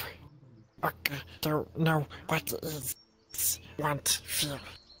love. Okay, don't know what it is. Want feel.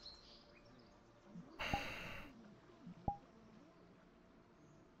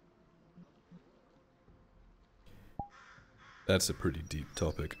 That's a pretty deep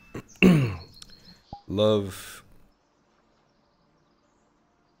topic. Love...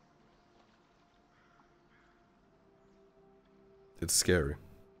 It's scary.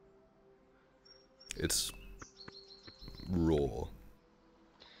 It's raw.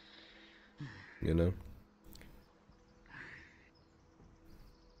 You know?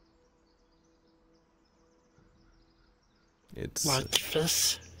 It's... Like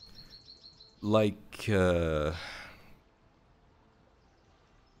this? Like,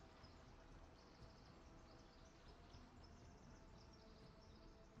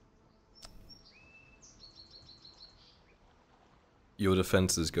 your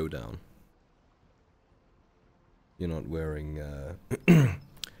defenses go down. You're not wearing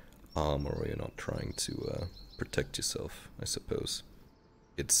armor, or you're not trying to protect yourself, I suppose.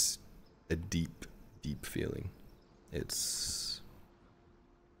 It's a deep, deep feeling. It's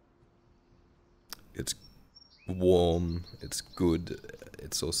warm, it's good,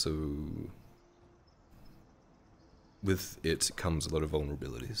 it's also... With it comes a lot of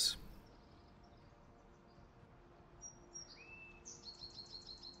vulnerabilities.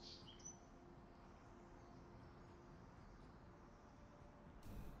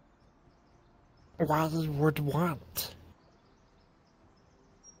 Why you would want?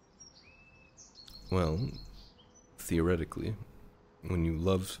 Well, theoretically, when you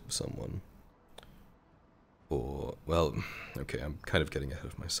love someone, or, well, okay, I'm kind of getting ahead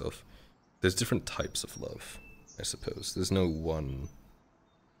of myself. There's different types of love, I suppose. There's no one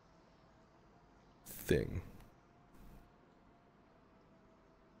thing.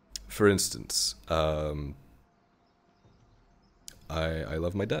 For instance, I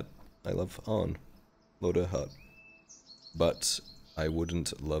love my dad. I love Arn, Lord of Heart. But I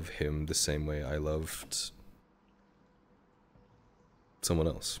wouldn't love him the same way I loved someone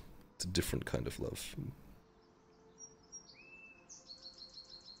else. It's a different kind of love.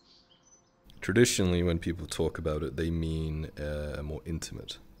 Traditionally, when people talk about it, they mean a more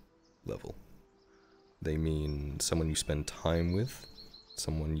intimate level. They mean someone you spend time with,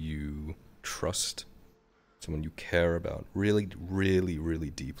 someone you trust, someone you care about really, really, really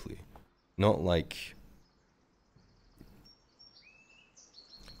deeply. Not like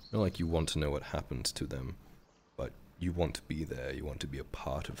you want to know what happened to them, but you want to be there, you want to be a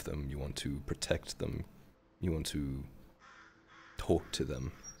part of them, you want to protect them, you want to talk to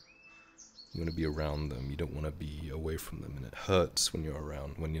them. You want to be around them, you don't want to be away from them, and it hurts when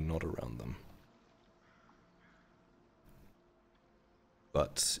you're not around them.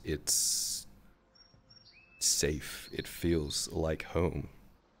 But it's safe, it feels like home.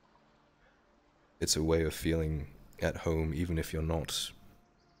 It's a way of feeling at home, even if you're not.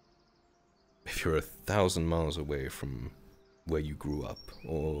 If you're 1,000 miles away from where you grew up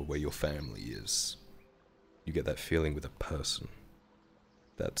or where your family is, you get that feeling with a person.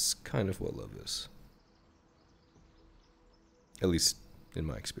 That's kind of what love is. At least in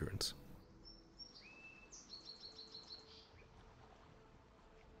my experience.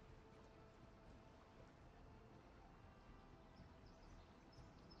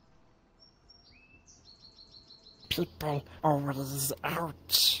 People always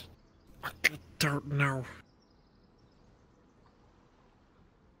out. I don't know.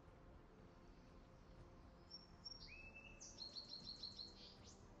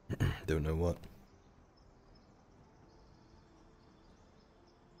 Don't know what.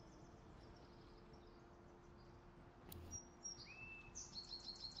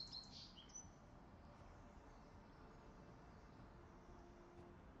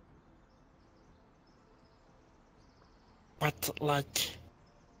 But, like...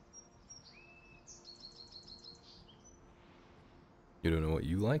 You don't know what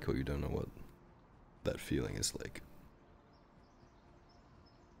you like, or you don't know what that feeling is like?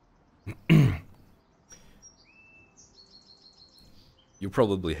 You'll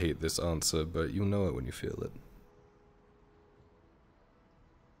probably hate this answer, but you'll know it when you feel it.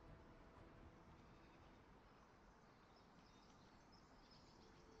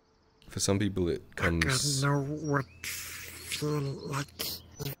 For some people it comes... I know what feel like.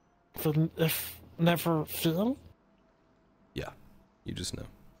 If never feel? Yeah, you just know.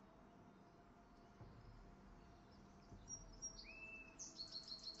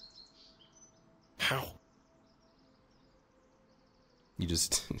 How? You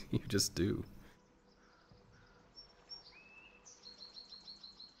just, you just do.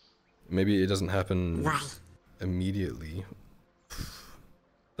 Maybe it doesn't happen Why? immediately.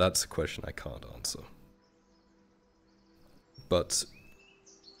 That's a question I can't answer. But,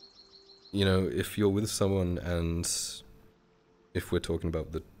 you know, if you're with someone and if we're talking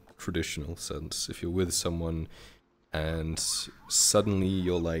about the traditional sense, if you're with someone and suddenly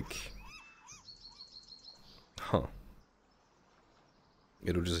you're like, huh,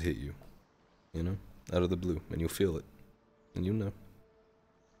 it'll just hit you, you know, out of the blue, and you'll feel it, and you'll know.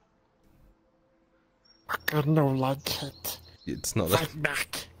 I got no like it. It's not Fight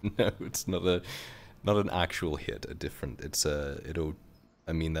back. No, it's not an actual hit, a different, it's it'll,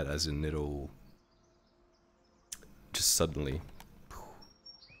 I mean that as in it'll, just suddenly,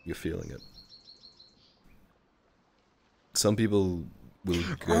 you're feeling it. Some people will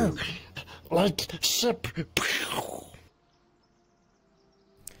go... Like ship.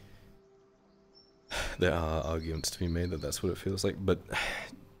 There are arguments to be made that that's what it feels like, but...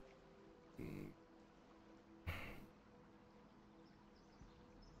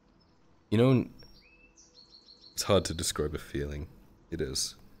 You know, it's hard to describe a feeling. It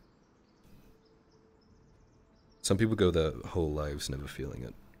is. Some people go their whole lives never feeling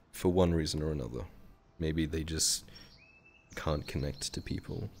it, for one reason or another. Maybe they just can't connect to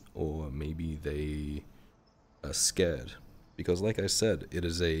people, or maybe they are scared. Because like I said, it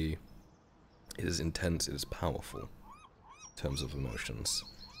is intense, it is powerful in terms of emotions.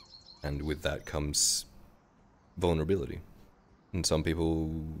 And with that comes vulnerability. And some people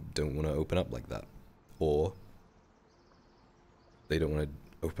don't want to open up like that. Or they don't want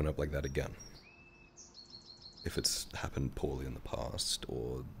to open up like that again. If it's happened poorly in the past,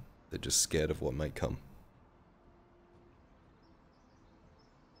 or they're just scared of what might come.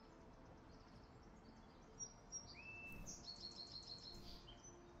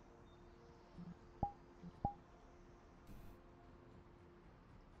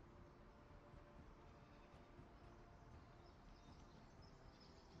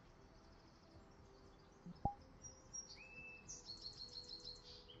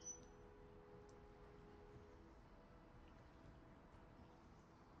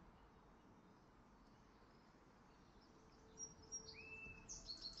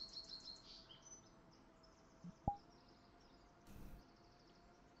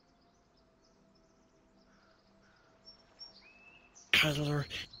 Tyler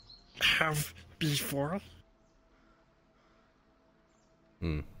have before?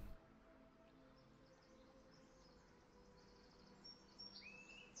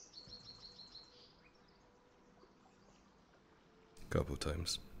 Couple of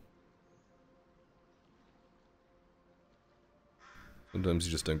times. Sometimes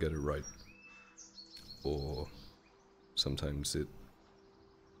you just don't get it right. Or sometimes it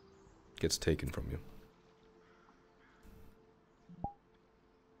gets taken from you.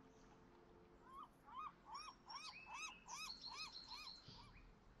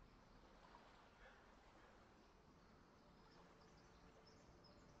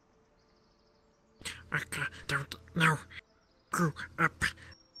 Akka don't know. Grew up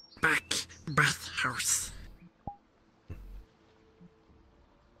back bathhouse.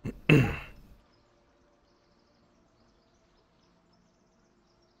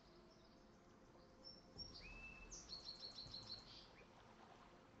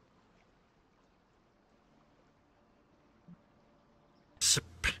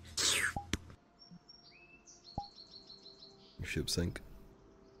 Your ship sink.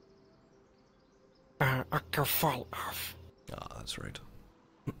 Akka fall off. Ah, that's right.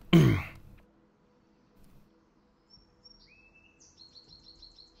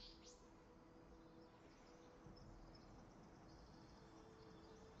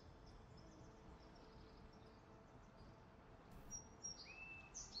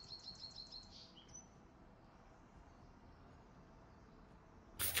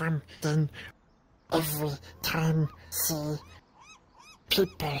 From then, every time see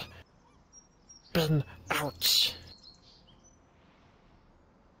people been out.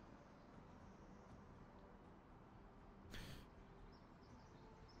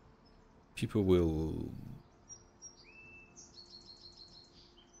 People will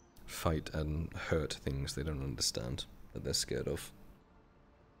fight and hurt things they don't understand, that they're scared of.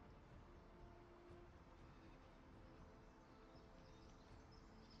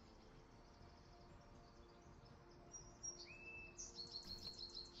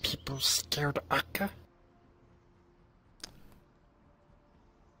 People scared Akka?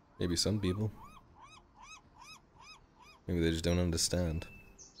 Maybe some people. Maybe they just don't understand.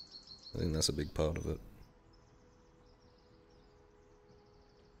 I think that's a big part of it.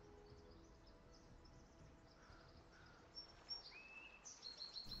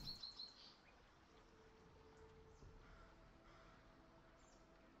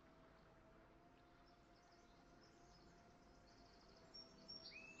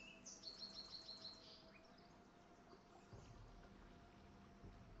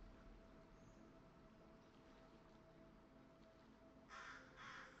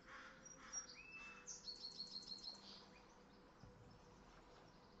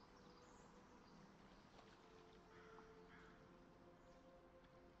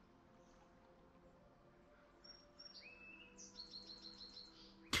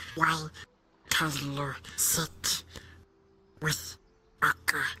 Why Tyler sit with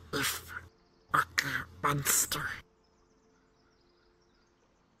Akka if Akka monster?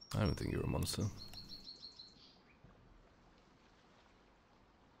 I don't think you're a monster.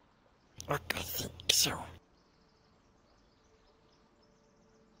 Akka think so.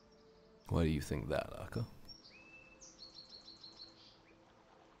 Why do you think that, Akka?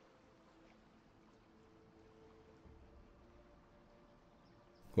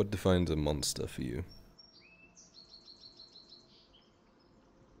 What defines a monster for you?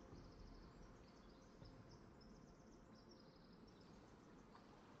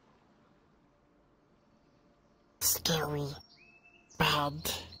 Scary,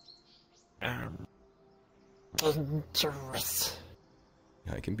 bad, dangerous.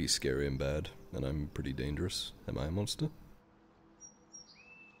 I can be scary and bad, and I'm pretty dangerous. Am I a monster?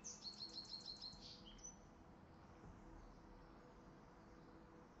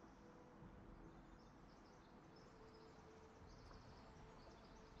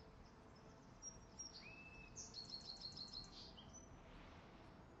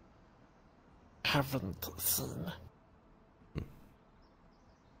 Haven't seen.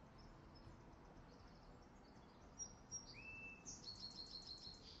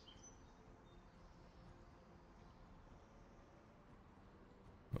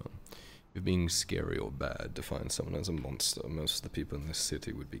 If being scary or bad defines someone as a monster, most of the people in this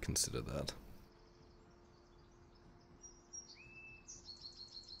city would be considered that.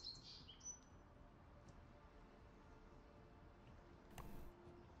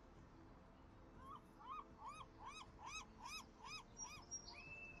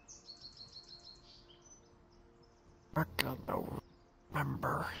 I don't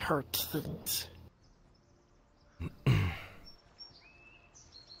remember hurt things.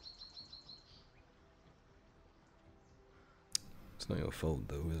 It's not your fault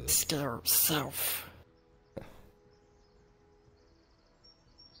though, is it? Scare self.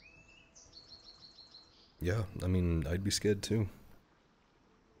 Yeah, I mean, I'd be scared too.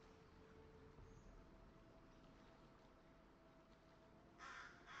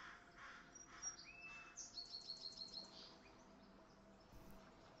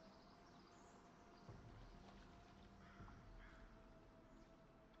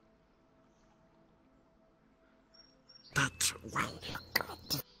 That's why you got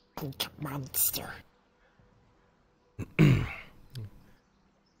the pink monster.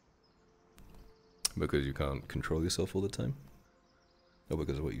 But Because you can't control yourself all the time? Or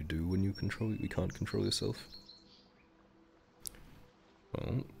because of what you do when you can't control yourself?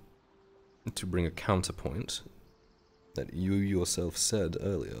 Well, to bring a counterpoint that you yourself said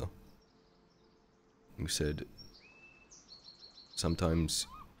earlier. You said, sometimes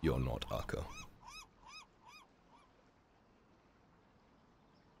you're not Akka.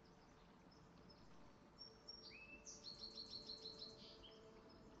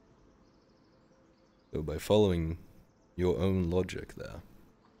 So by following your own logic there,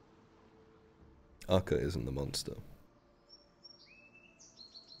 Akka isn't the monster.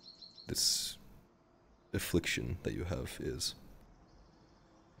 This affliction that you have is.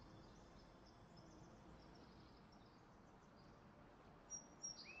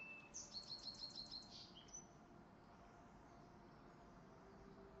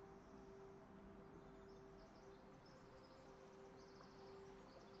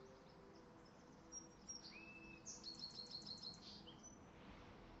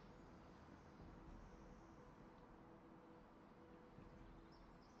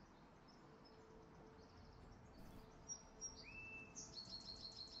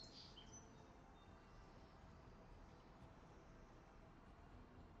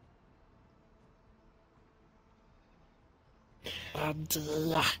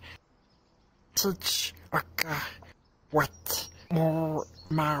 Gradia, teach Akka what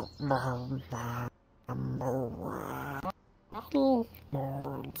morals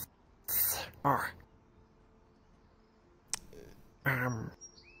are.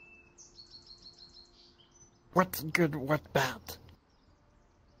 What's good, what bad?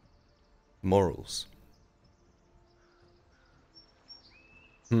 Morals.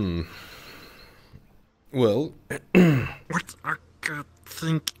 Well, What Akka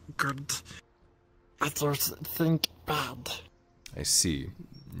think good, others think bad. I see.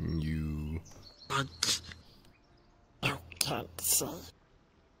 You... Like, you can't say.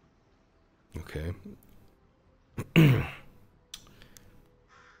 Okay.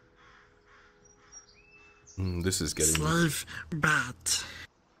 This is getting... Slave bad.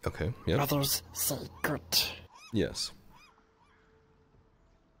 Okay, yeah. Others say good. Yes.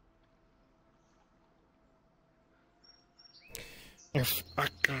 If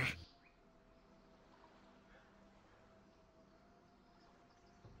Akka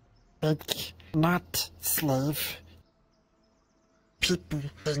think not slave, people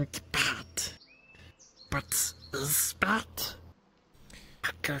think bad. But is bad?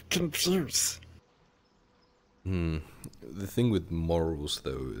 Akka confused. The thing with morals,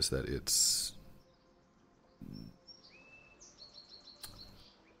 though, is that it's...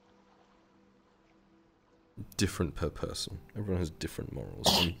 different per person. Everyone has different morals.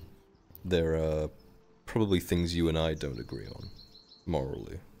 And there are probably things you and I don't agree on,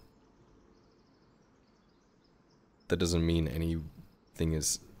 morally. That doesn't mean anything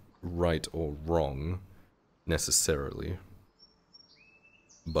is right or wrong, necessarily.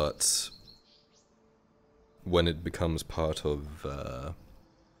 But when it becomes part of,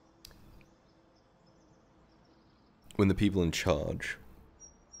 when the people in charge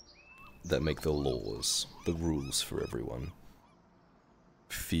that make the laws, the rules for everyone,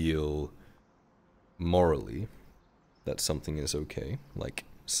 feel morally that something is okay, like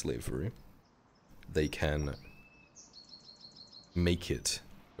slavery, they can make it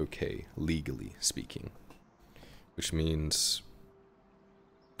okay, legally speaking. Which means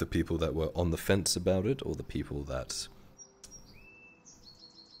the people that were on the fence about it, or the people that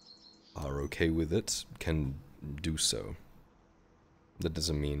are okay with it, can do so. That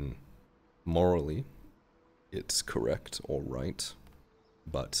doesn't mean morally it's correct or right,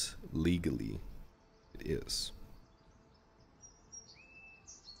 but legally it is.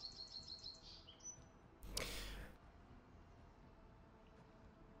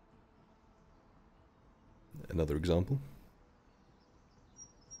 Another example.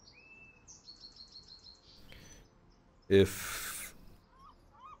 If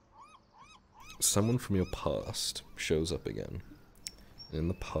someone from your past shows up again, in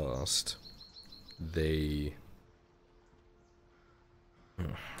the past, they...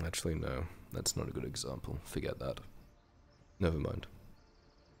 Actually, no. That's not a good example. Forget that. Never mind.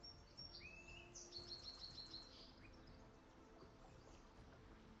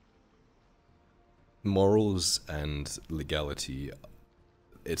 Morals and legality,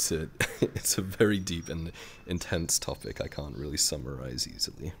 it's a it's a very deep and intense topic I can't really summarize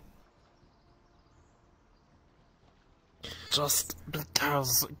easily. Just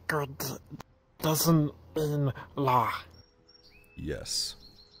because good doesn't mean law. Yes.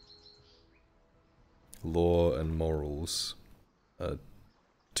 Law and morals are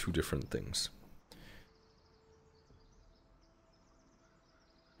two different things.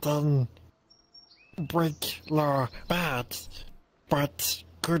 then break law bad, but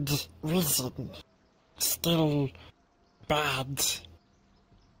good reason. Still bad,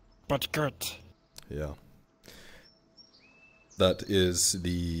 but good. Yeah. That is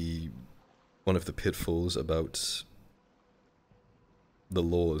one of the pitfalls about the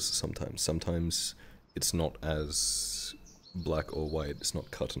laws sometimes. Sometimes it's not as black or white, it's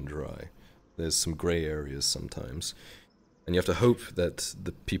not cut and dry. There's some grey areas sometimes. And you have to hope that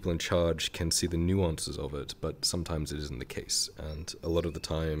the people in charge can see the nuances of it, but sometimes it isn't the case. And a lot of the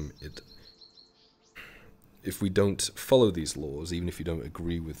time, if we don't follow these laws, even if you don't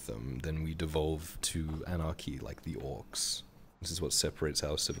agree with them, then we devolve to anarchy like the orcs. This is what separates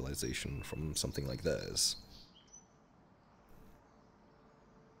our civilization from something like theirs.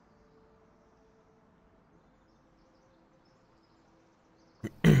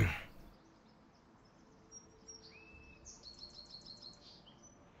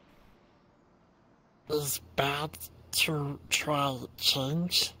 Is bad to try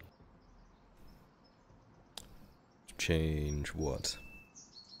change? Change what?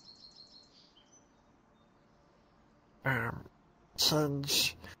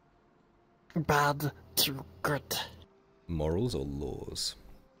 Change bad to good. Morals or laws?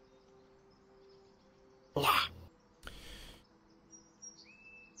 Law.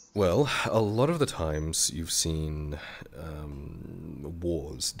 Well, a lot of the times you've seen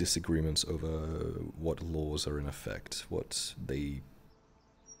wars, disagreements over what laws are in effect, what they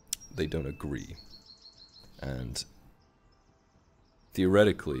don't agree. And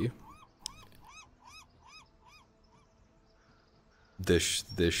theoretically, there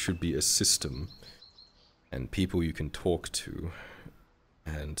should be a system and people you can talk to,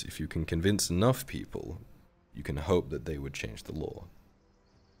 and if you can convince enough people, you can hope that they would change the law.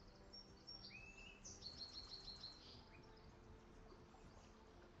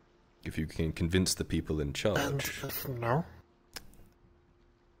 If you can convince the people in charge, And if no?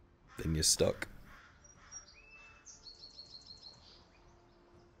 then you're stuck.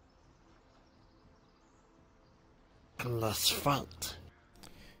 Let's fight.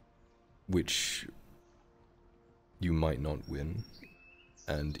 Which you might not win,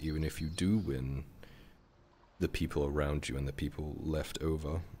 and even if you do win, the people around you and the people left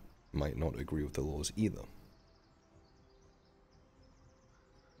over might not agree with the laws either.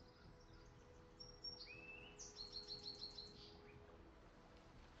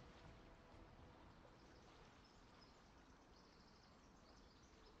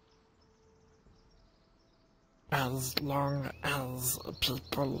 As long as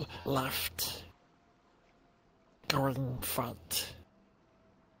people left, going fight.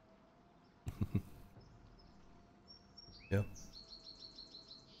 Yeah.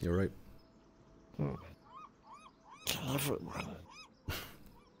 You're right. Kill everyone.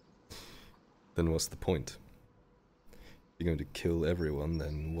 Then what's the point? If you're going to kill everyone,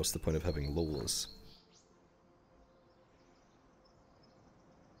 then what's the point of having laws?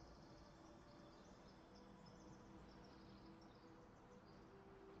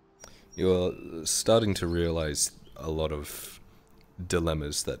 You're starting to realize a lot of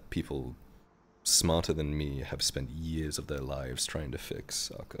dilemmas that people smarter than me have spent years of their lives trying to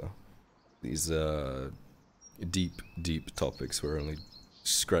fix, Aka. These are deep, deep topics. We're only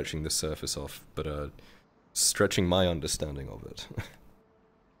scratching the surface off, but stretching my understanding of it.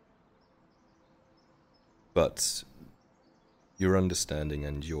 But you're understanding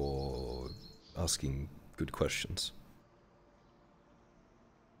and you're asking good questions.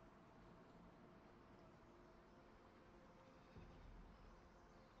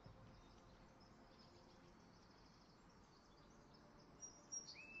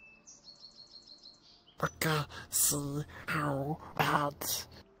 Okay, see how bad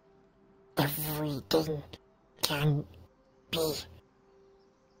everything can be.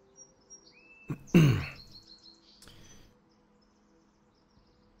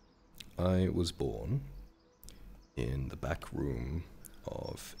 I was born in the back room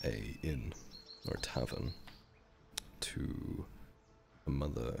of a inn, or a tavern, to a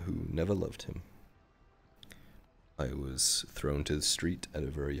mother who never loved him. I was thrown to the street at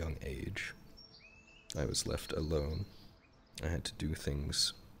a very young age. I was left alone. I had to do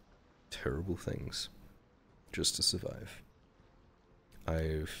things, terrible things, just to survive.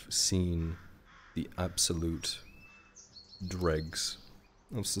 I've seen the absolute dregs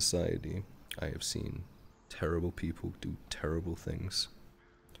of society. I have seen terrible people do terrible things.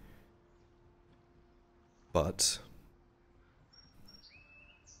 But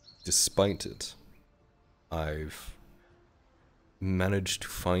despite it, I've managed to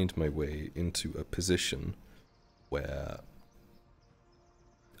find my way into a position where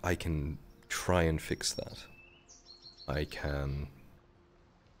I can try and fix that. I can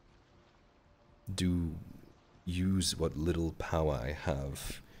use what little power I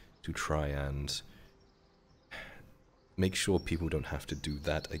have to try and make sure people don't have to do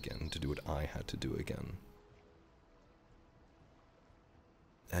that again, to do what I had to do again.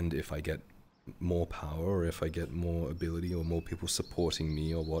 And if I get more power, or if I get more ability, or more people supporting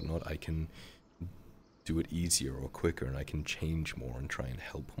me or whatnot, I can do it easier or quicker, and I can change more and try and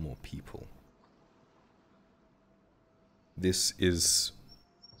help more people. This is,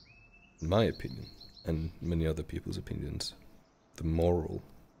 in my opinion, and many other people's opinions, the moral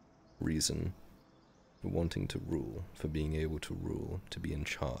reason for wanting to rule, for being able to rule, to be in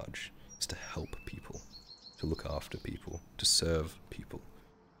charge, is to help people, to look after people, to serve people.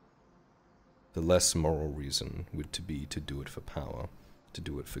 The less moral reason would to be to do it for power, to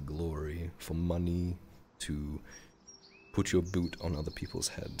do it for glory, for money, to put your boot on other people's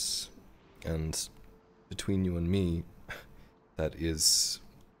heads. And between you and me, that is,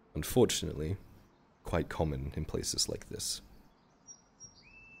 unfortunately, quite common in places like this.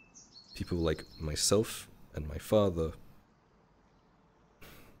 People like myself and my father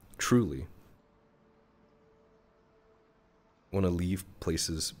truly want to leave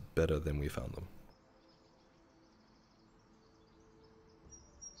places better than we found them.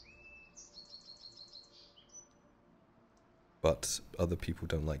 But other people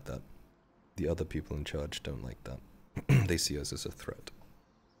don't like that. The other people in charge don't like that. They see us as a threat.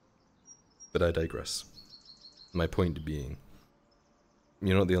 But I digress. My point being,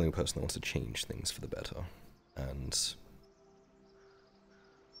 you're not the only person that wants to change things for the better. And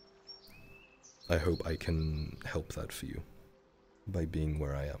I hope I can help that for you by being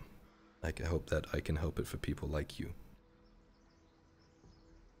where I am. I hope that I can help it for people like you.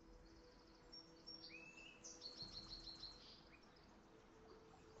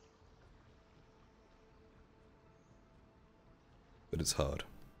 But it's hard.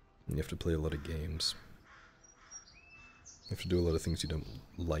 And you have to play a lot of games. You have to do a lot of things you don't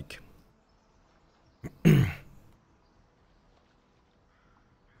like.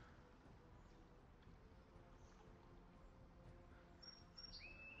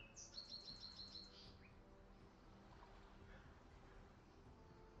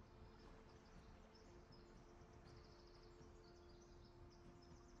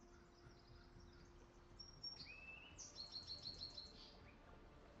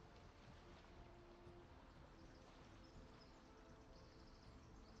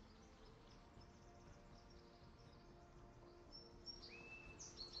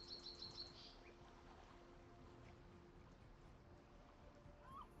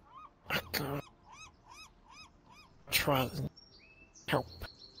 Try and help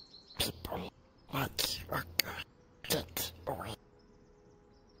people like Aka get away.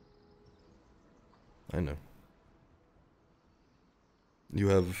 I know. You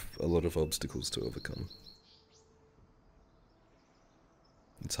have a lot of obstacles to overcome.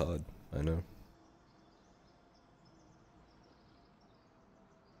 It's hard, I know.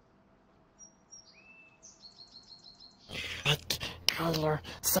 Like Kyler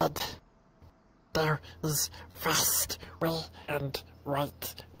said, there is fast way and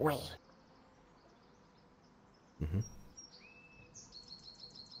right way. Mm-hmm.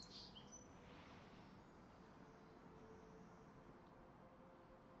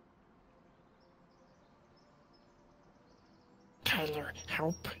 Kyler,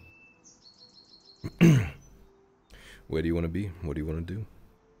 help. Where do you want to be? What do you want to do?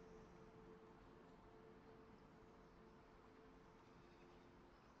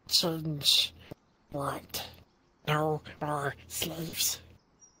 Change world. No more slaves.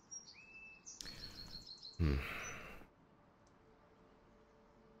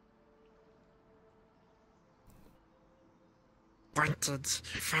 Wanted,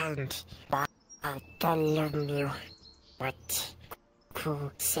 found, Bartholomew. But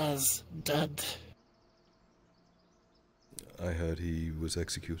who says dead? I heard he was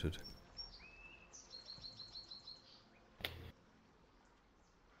executed.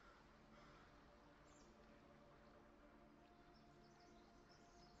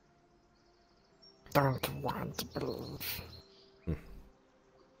 Don't want to believe.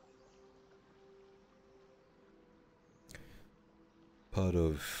 Part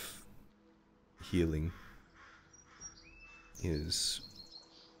of healing is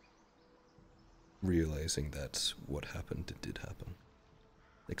realizing that what happened, it did happen.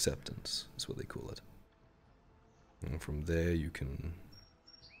 Acceptance is what they call it. And from there you can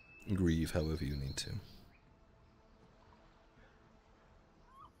grieve however you need to.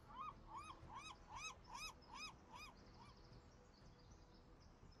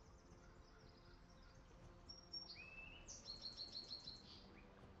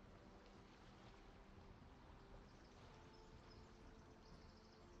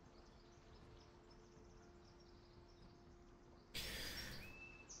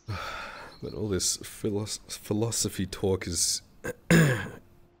 But all this philosophy talk is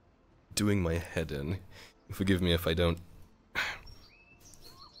doing my head in. Forgive me if I don't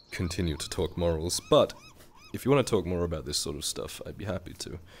continue to talk morals, but if you want to talk more about this sort of stuff, I'd be happy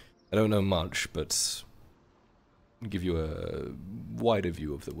to. I don't know much, but I'll give you a wider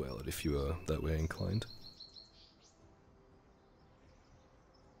view of the world if you are that way inclined.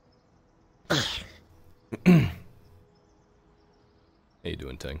 How you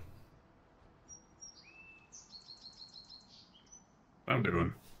doing, Tang? I'm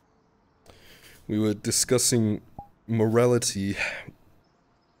doing. We were discussing morality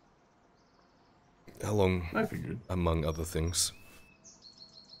I figured. among other things.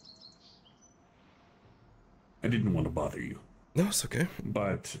 I didn't want to bother you. No, it's okay.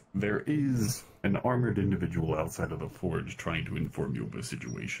 But there is an armored individual outside of the forge trying to inform you of a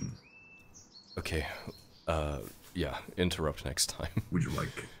situation. Okay, yeah, interrupt next time. Would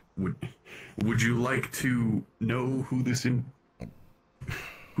you like to know who this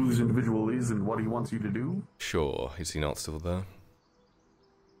individual is and what he wants you to do? Sure, is he not still there?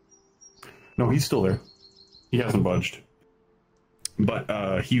 No, he's still there. He hasn't budged.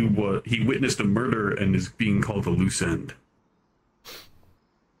 But he witnessed a murder and is being called a loose end.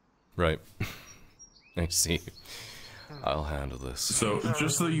 Right. I see. I'll handle this. So,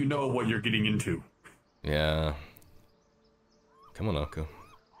 just so you know what you're getting into. Yeah. Come on, Akko.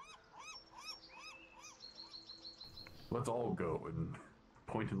 Let's all go and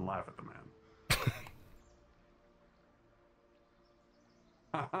point and laugh at the man.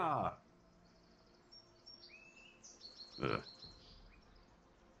 Haha!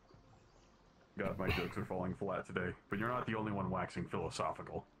 God, my jokes are falling flat today, but you're not the only one waxing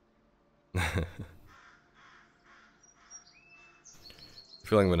philosophical. I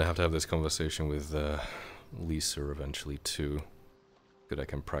feel like I'm gonna have to have this conversation with Lisa eventually too. Good, I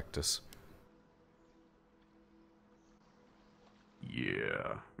can practice.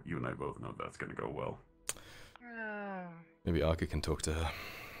 Yeah, you and I both know that's gonna go well. Maybe Arka can talk to her.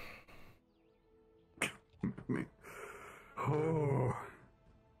 Oh.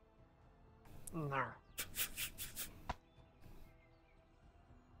 No.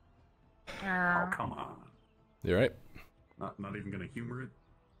 Oh, come on. You alright? Not even gonna humor it?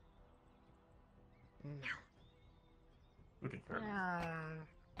 No. Okay, fair enough.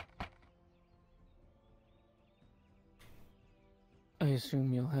 I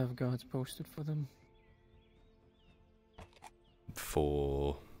assume you'll have guards posted for them.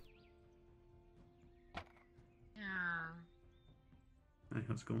 For... Hey,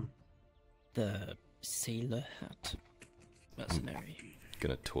 how's it going? The sailor hat mercenary.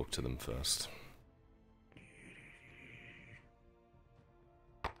 Gonna talk to them first.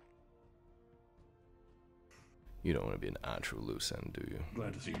 You don't want to be an actual loose end, do you?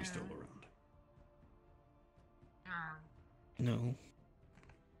 Glad to see you still around. No.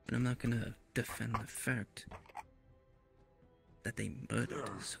 But I'm not gonna defend the fact that they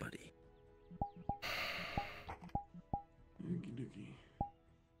murdered somebody. Okie dokie.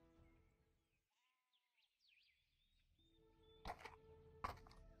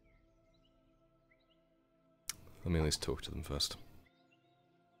 Let me at least talk to them first.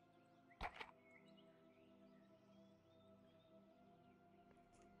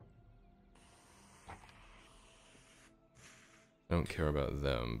 I don't care about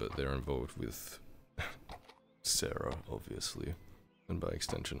them, but they're involved with Sarah, obviously, and by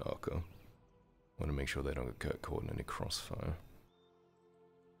extension, Arko. Want to make sure they don't get caught in any crossfire.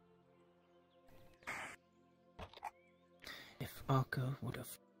 If Arka would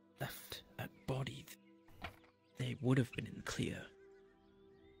have left that body, they would have been in the clear.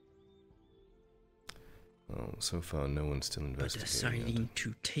 Well, so far no one's still But investigating deciding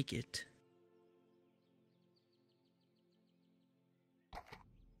to take it.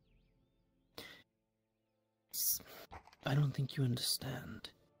 I don't think you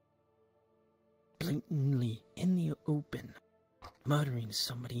understand. Blatantly, in the open, murdering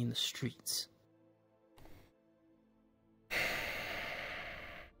somebody in the streets.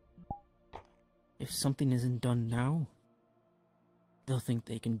 If something isn't done now, they'll think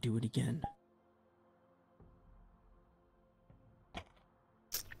they can do it again.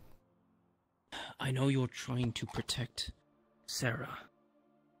 I know you're trying to protect Sarah.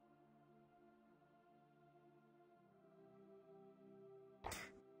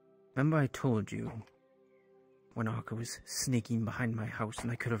 Remember I told you when Arka was sneaking behind my house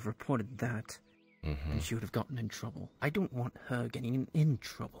and I could have reported that and she would have gotten in trouble. I don't want her getting in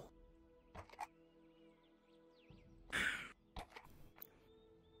trouble.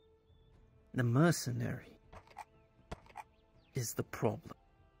 The mercenary is the problem.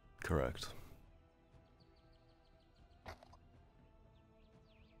 Correct.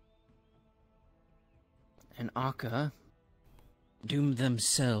 And Akka doomed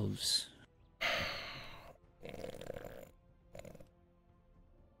themselves.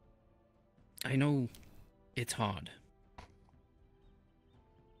 I know it's hard.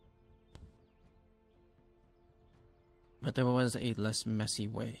 But there was a less messy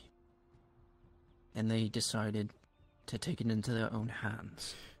way. And they decided to take it into their own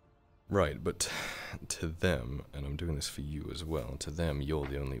hands. Right, but to them, and I'm doing this for you as well, to them, you're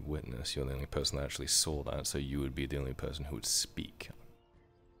the only witness, you're the only person that actually saw that, so you would be the only person who would speak.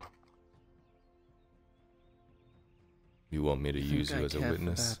 You want me to use you as a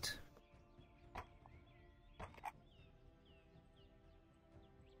witness?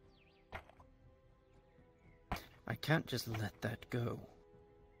 I can't just let that go.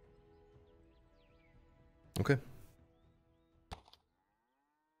 Okay.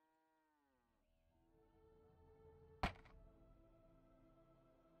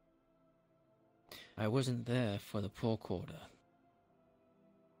 I wasn't there for the pork order.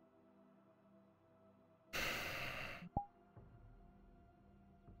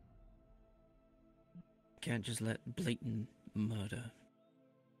 Can't just let blatant murder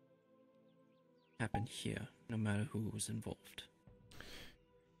happen here, no matter who was involved.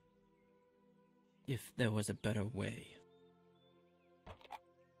 If there was a better way.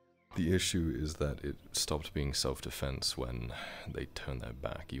 The issue is that it stopped being self-defense when they turned their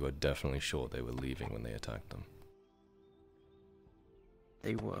back. You are definitely sure they were leaving when they attacked them.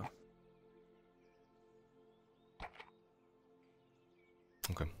 They were.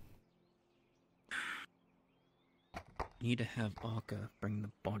 Okay. Need to have Arca bring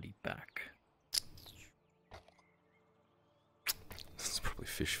the body back. It's probably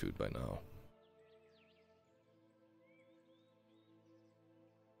fish food by now.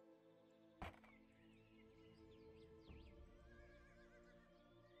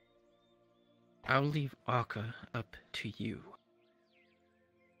 I'll leave Arca up to you.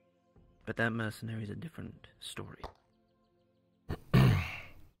 But that mercenary is a different story.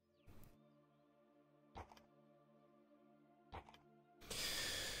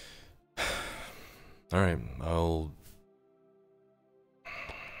 Alright, I'll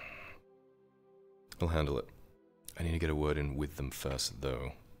handle it. I need to get a word in with them first,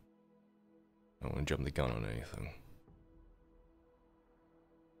 though. I don't want to jump the gun on anything.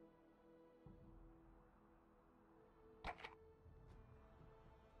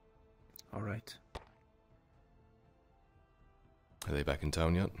 All right. Are they back in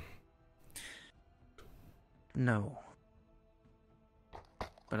town yet? No.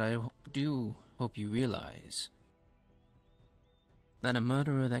 But I do hope you realize that a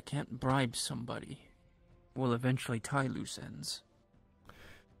murderer that can't bribe somebody will eventually tie loose ends.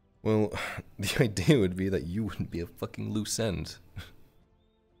 Well, the idea would be that you wouldn't be a fucking loose end.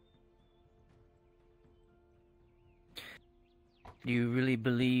 Do you really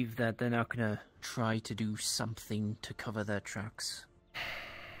believe that they're not gonna try to do something to cover their tracks?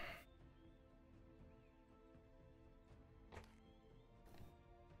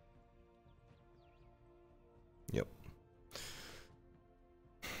 Yep.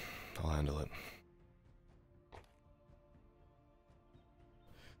 I'll handle it.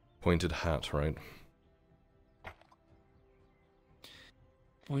 Pointed hat, right?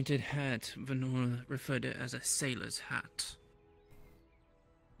 Pointed hat, Venora referred to it as a sailor's hat.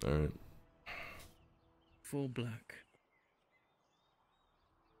 Alright. Full black.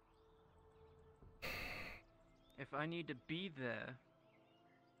 If I need to be there,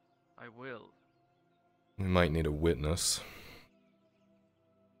 I will. We might need a witness.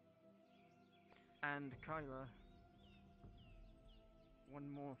 And Kyla,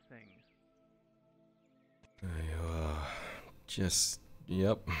 one more thing.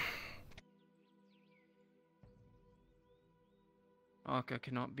 Yep. Arca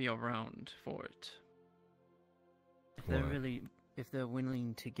cannot be around for it. If they're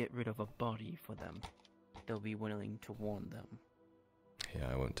willing to get rid of a body for them, they'll be willing to warn them. Yeah,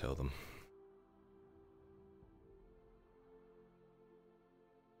 I won't tell them.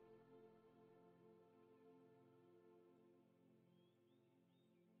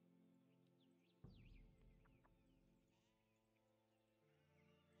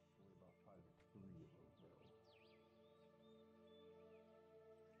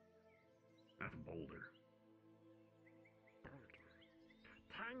 That's a boulder.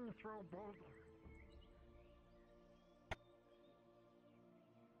 Time throw boulder.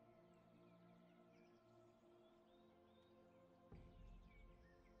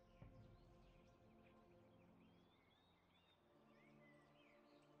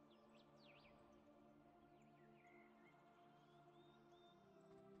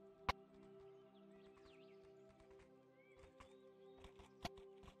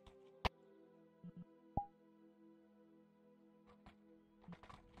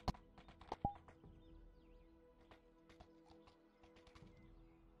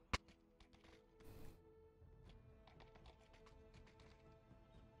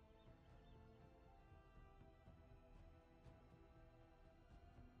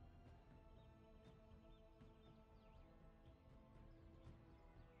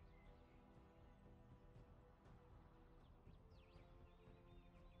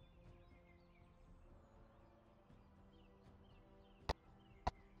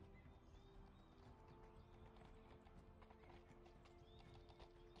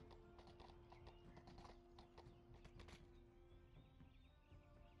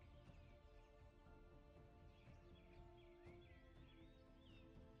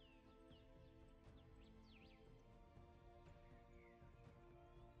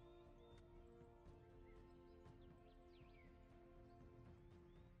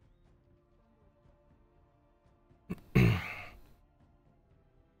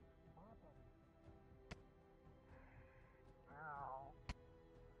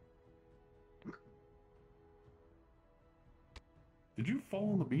 Did you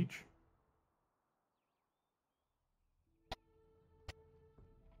fall on the beach?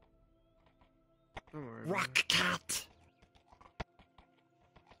 Don't worry. Rock cat!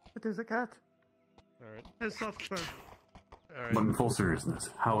 But there's a cat. Alright. It's soft fur. Alright. But in full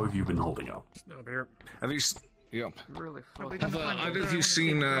seriousness, how have you been holding up? No beer. Have you... Yep. Really Have we fucking... done Have fine either with of you her?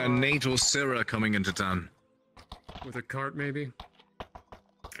 seen Nate or Sarah coming into town? With a cart, maybe?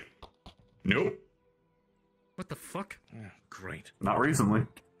 Nope. What the fuck? Yeah, great. Not recently.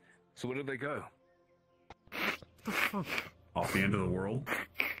 So where did they go? What the fuck? Off the end of the world.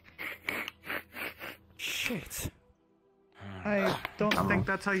 Shit. I don't think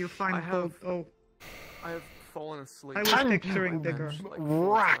that's how you find I have- gold. Oh, I have fallen asleep. I was picturing digger. Like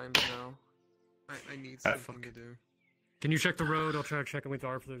Rock. 4 times now. I need something to do. Can you check the road? I'll try to check in with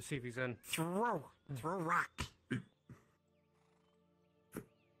Arthur to see if he's in. Throw rock.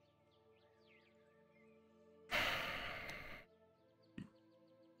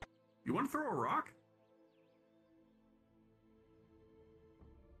 You want to throw a rock?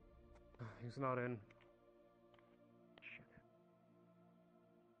 He's not in.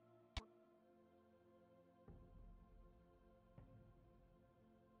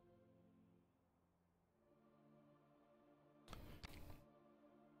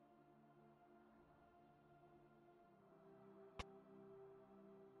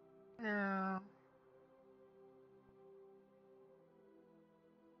 No.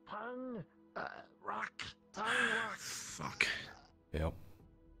 Tongue, rock. Tongue, rock. Fuck. Yep.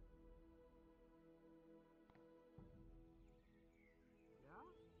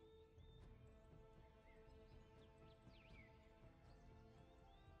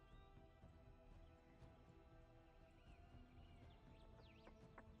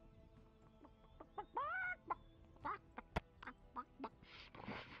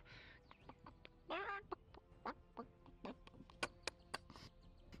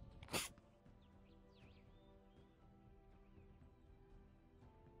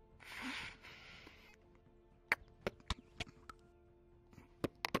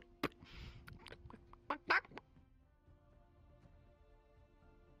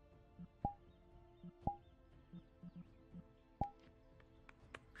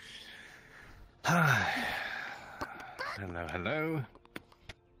 Hello, hello.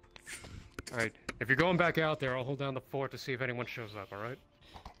 Alright, if you're going back out there, I'll hold down the fort to see if anyone shows up, alright?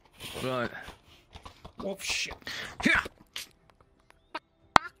 Right. Oh, shit. Yeah.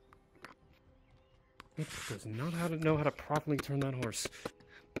 It does not know how to properly turn that horse.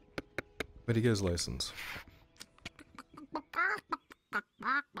 Where'd he get his license?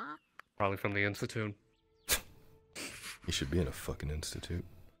 Probably from the Institute. He should be in a fucking institute.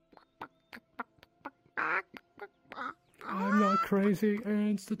 I'm not crazy,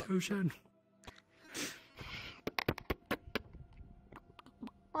 institution.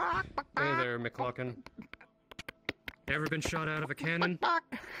 Hey there, McLaughlin. Ever been shot out of a cannon?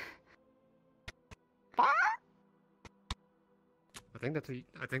 I think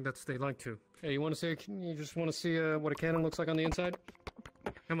that's they like to. Hey, you want to see? You just want to see what a cannon looks like on the inside?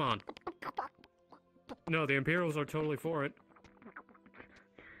 Come on. No, the Imperials are totally for it.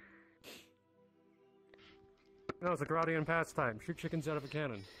 No, it's a Gradian pastime. Shoot chickens out of a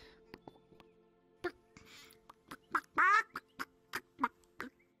cannon.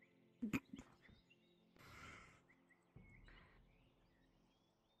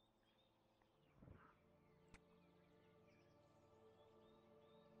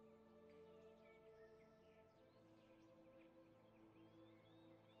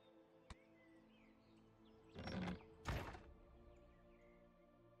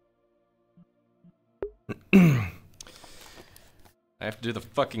 I have to do the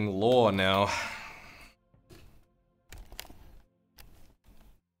fucking law now.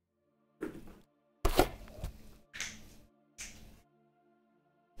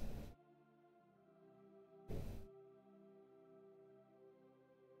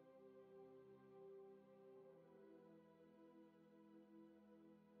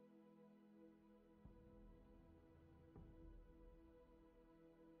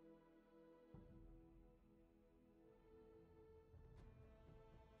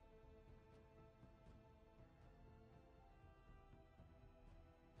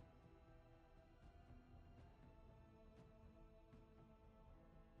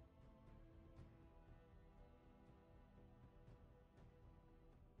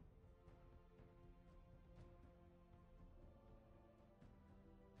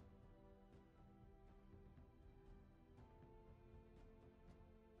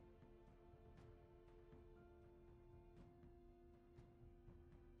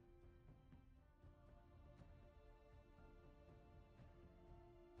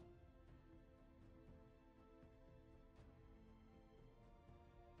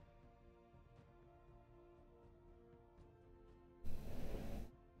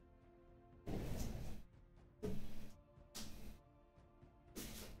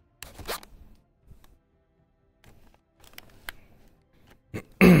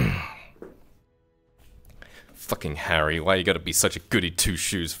 fucking Harry. Why you gotta be such a goody two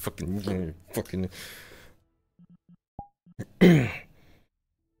shoes? Fucking.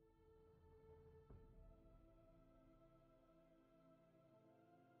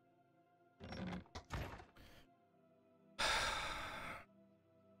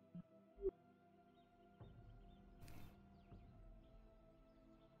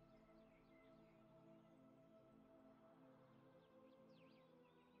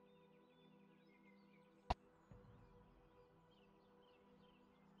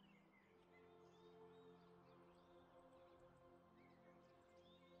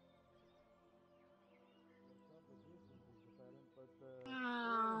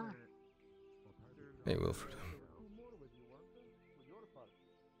 Hey, Wilfred.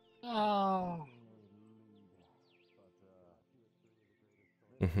 Oh.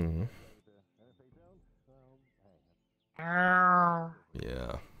 Mm-hmm. Oh.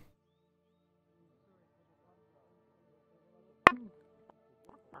 Yeah.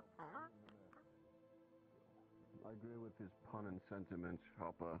 I agree with his pun and sentiment,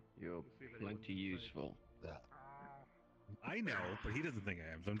 Hopper. You're plenty useful. I know, but he doesn't think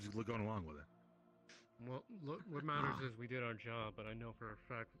I am, so I'm just going along with it. Well, look, what matters is we did our job, but I know for a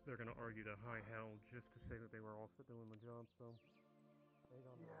fact they're going to argue to high hell just to say that they were also doing the job, so... They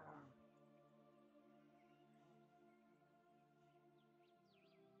don't know.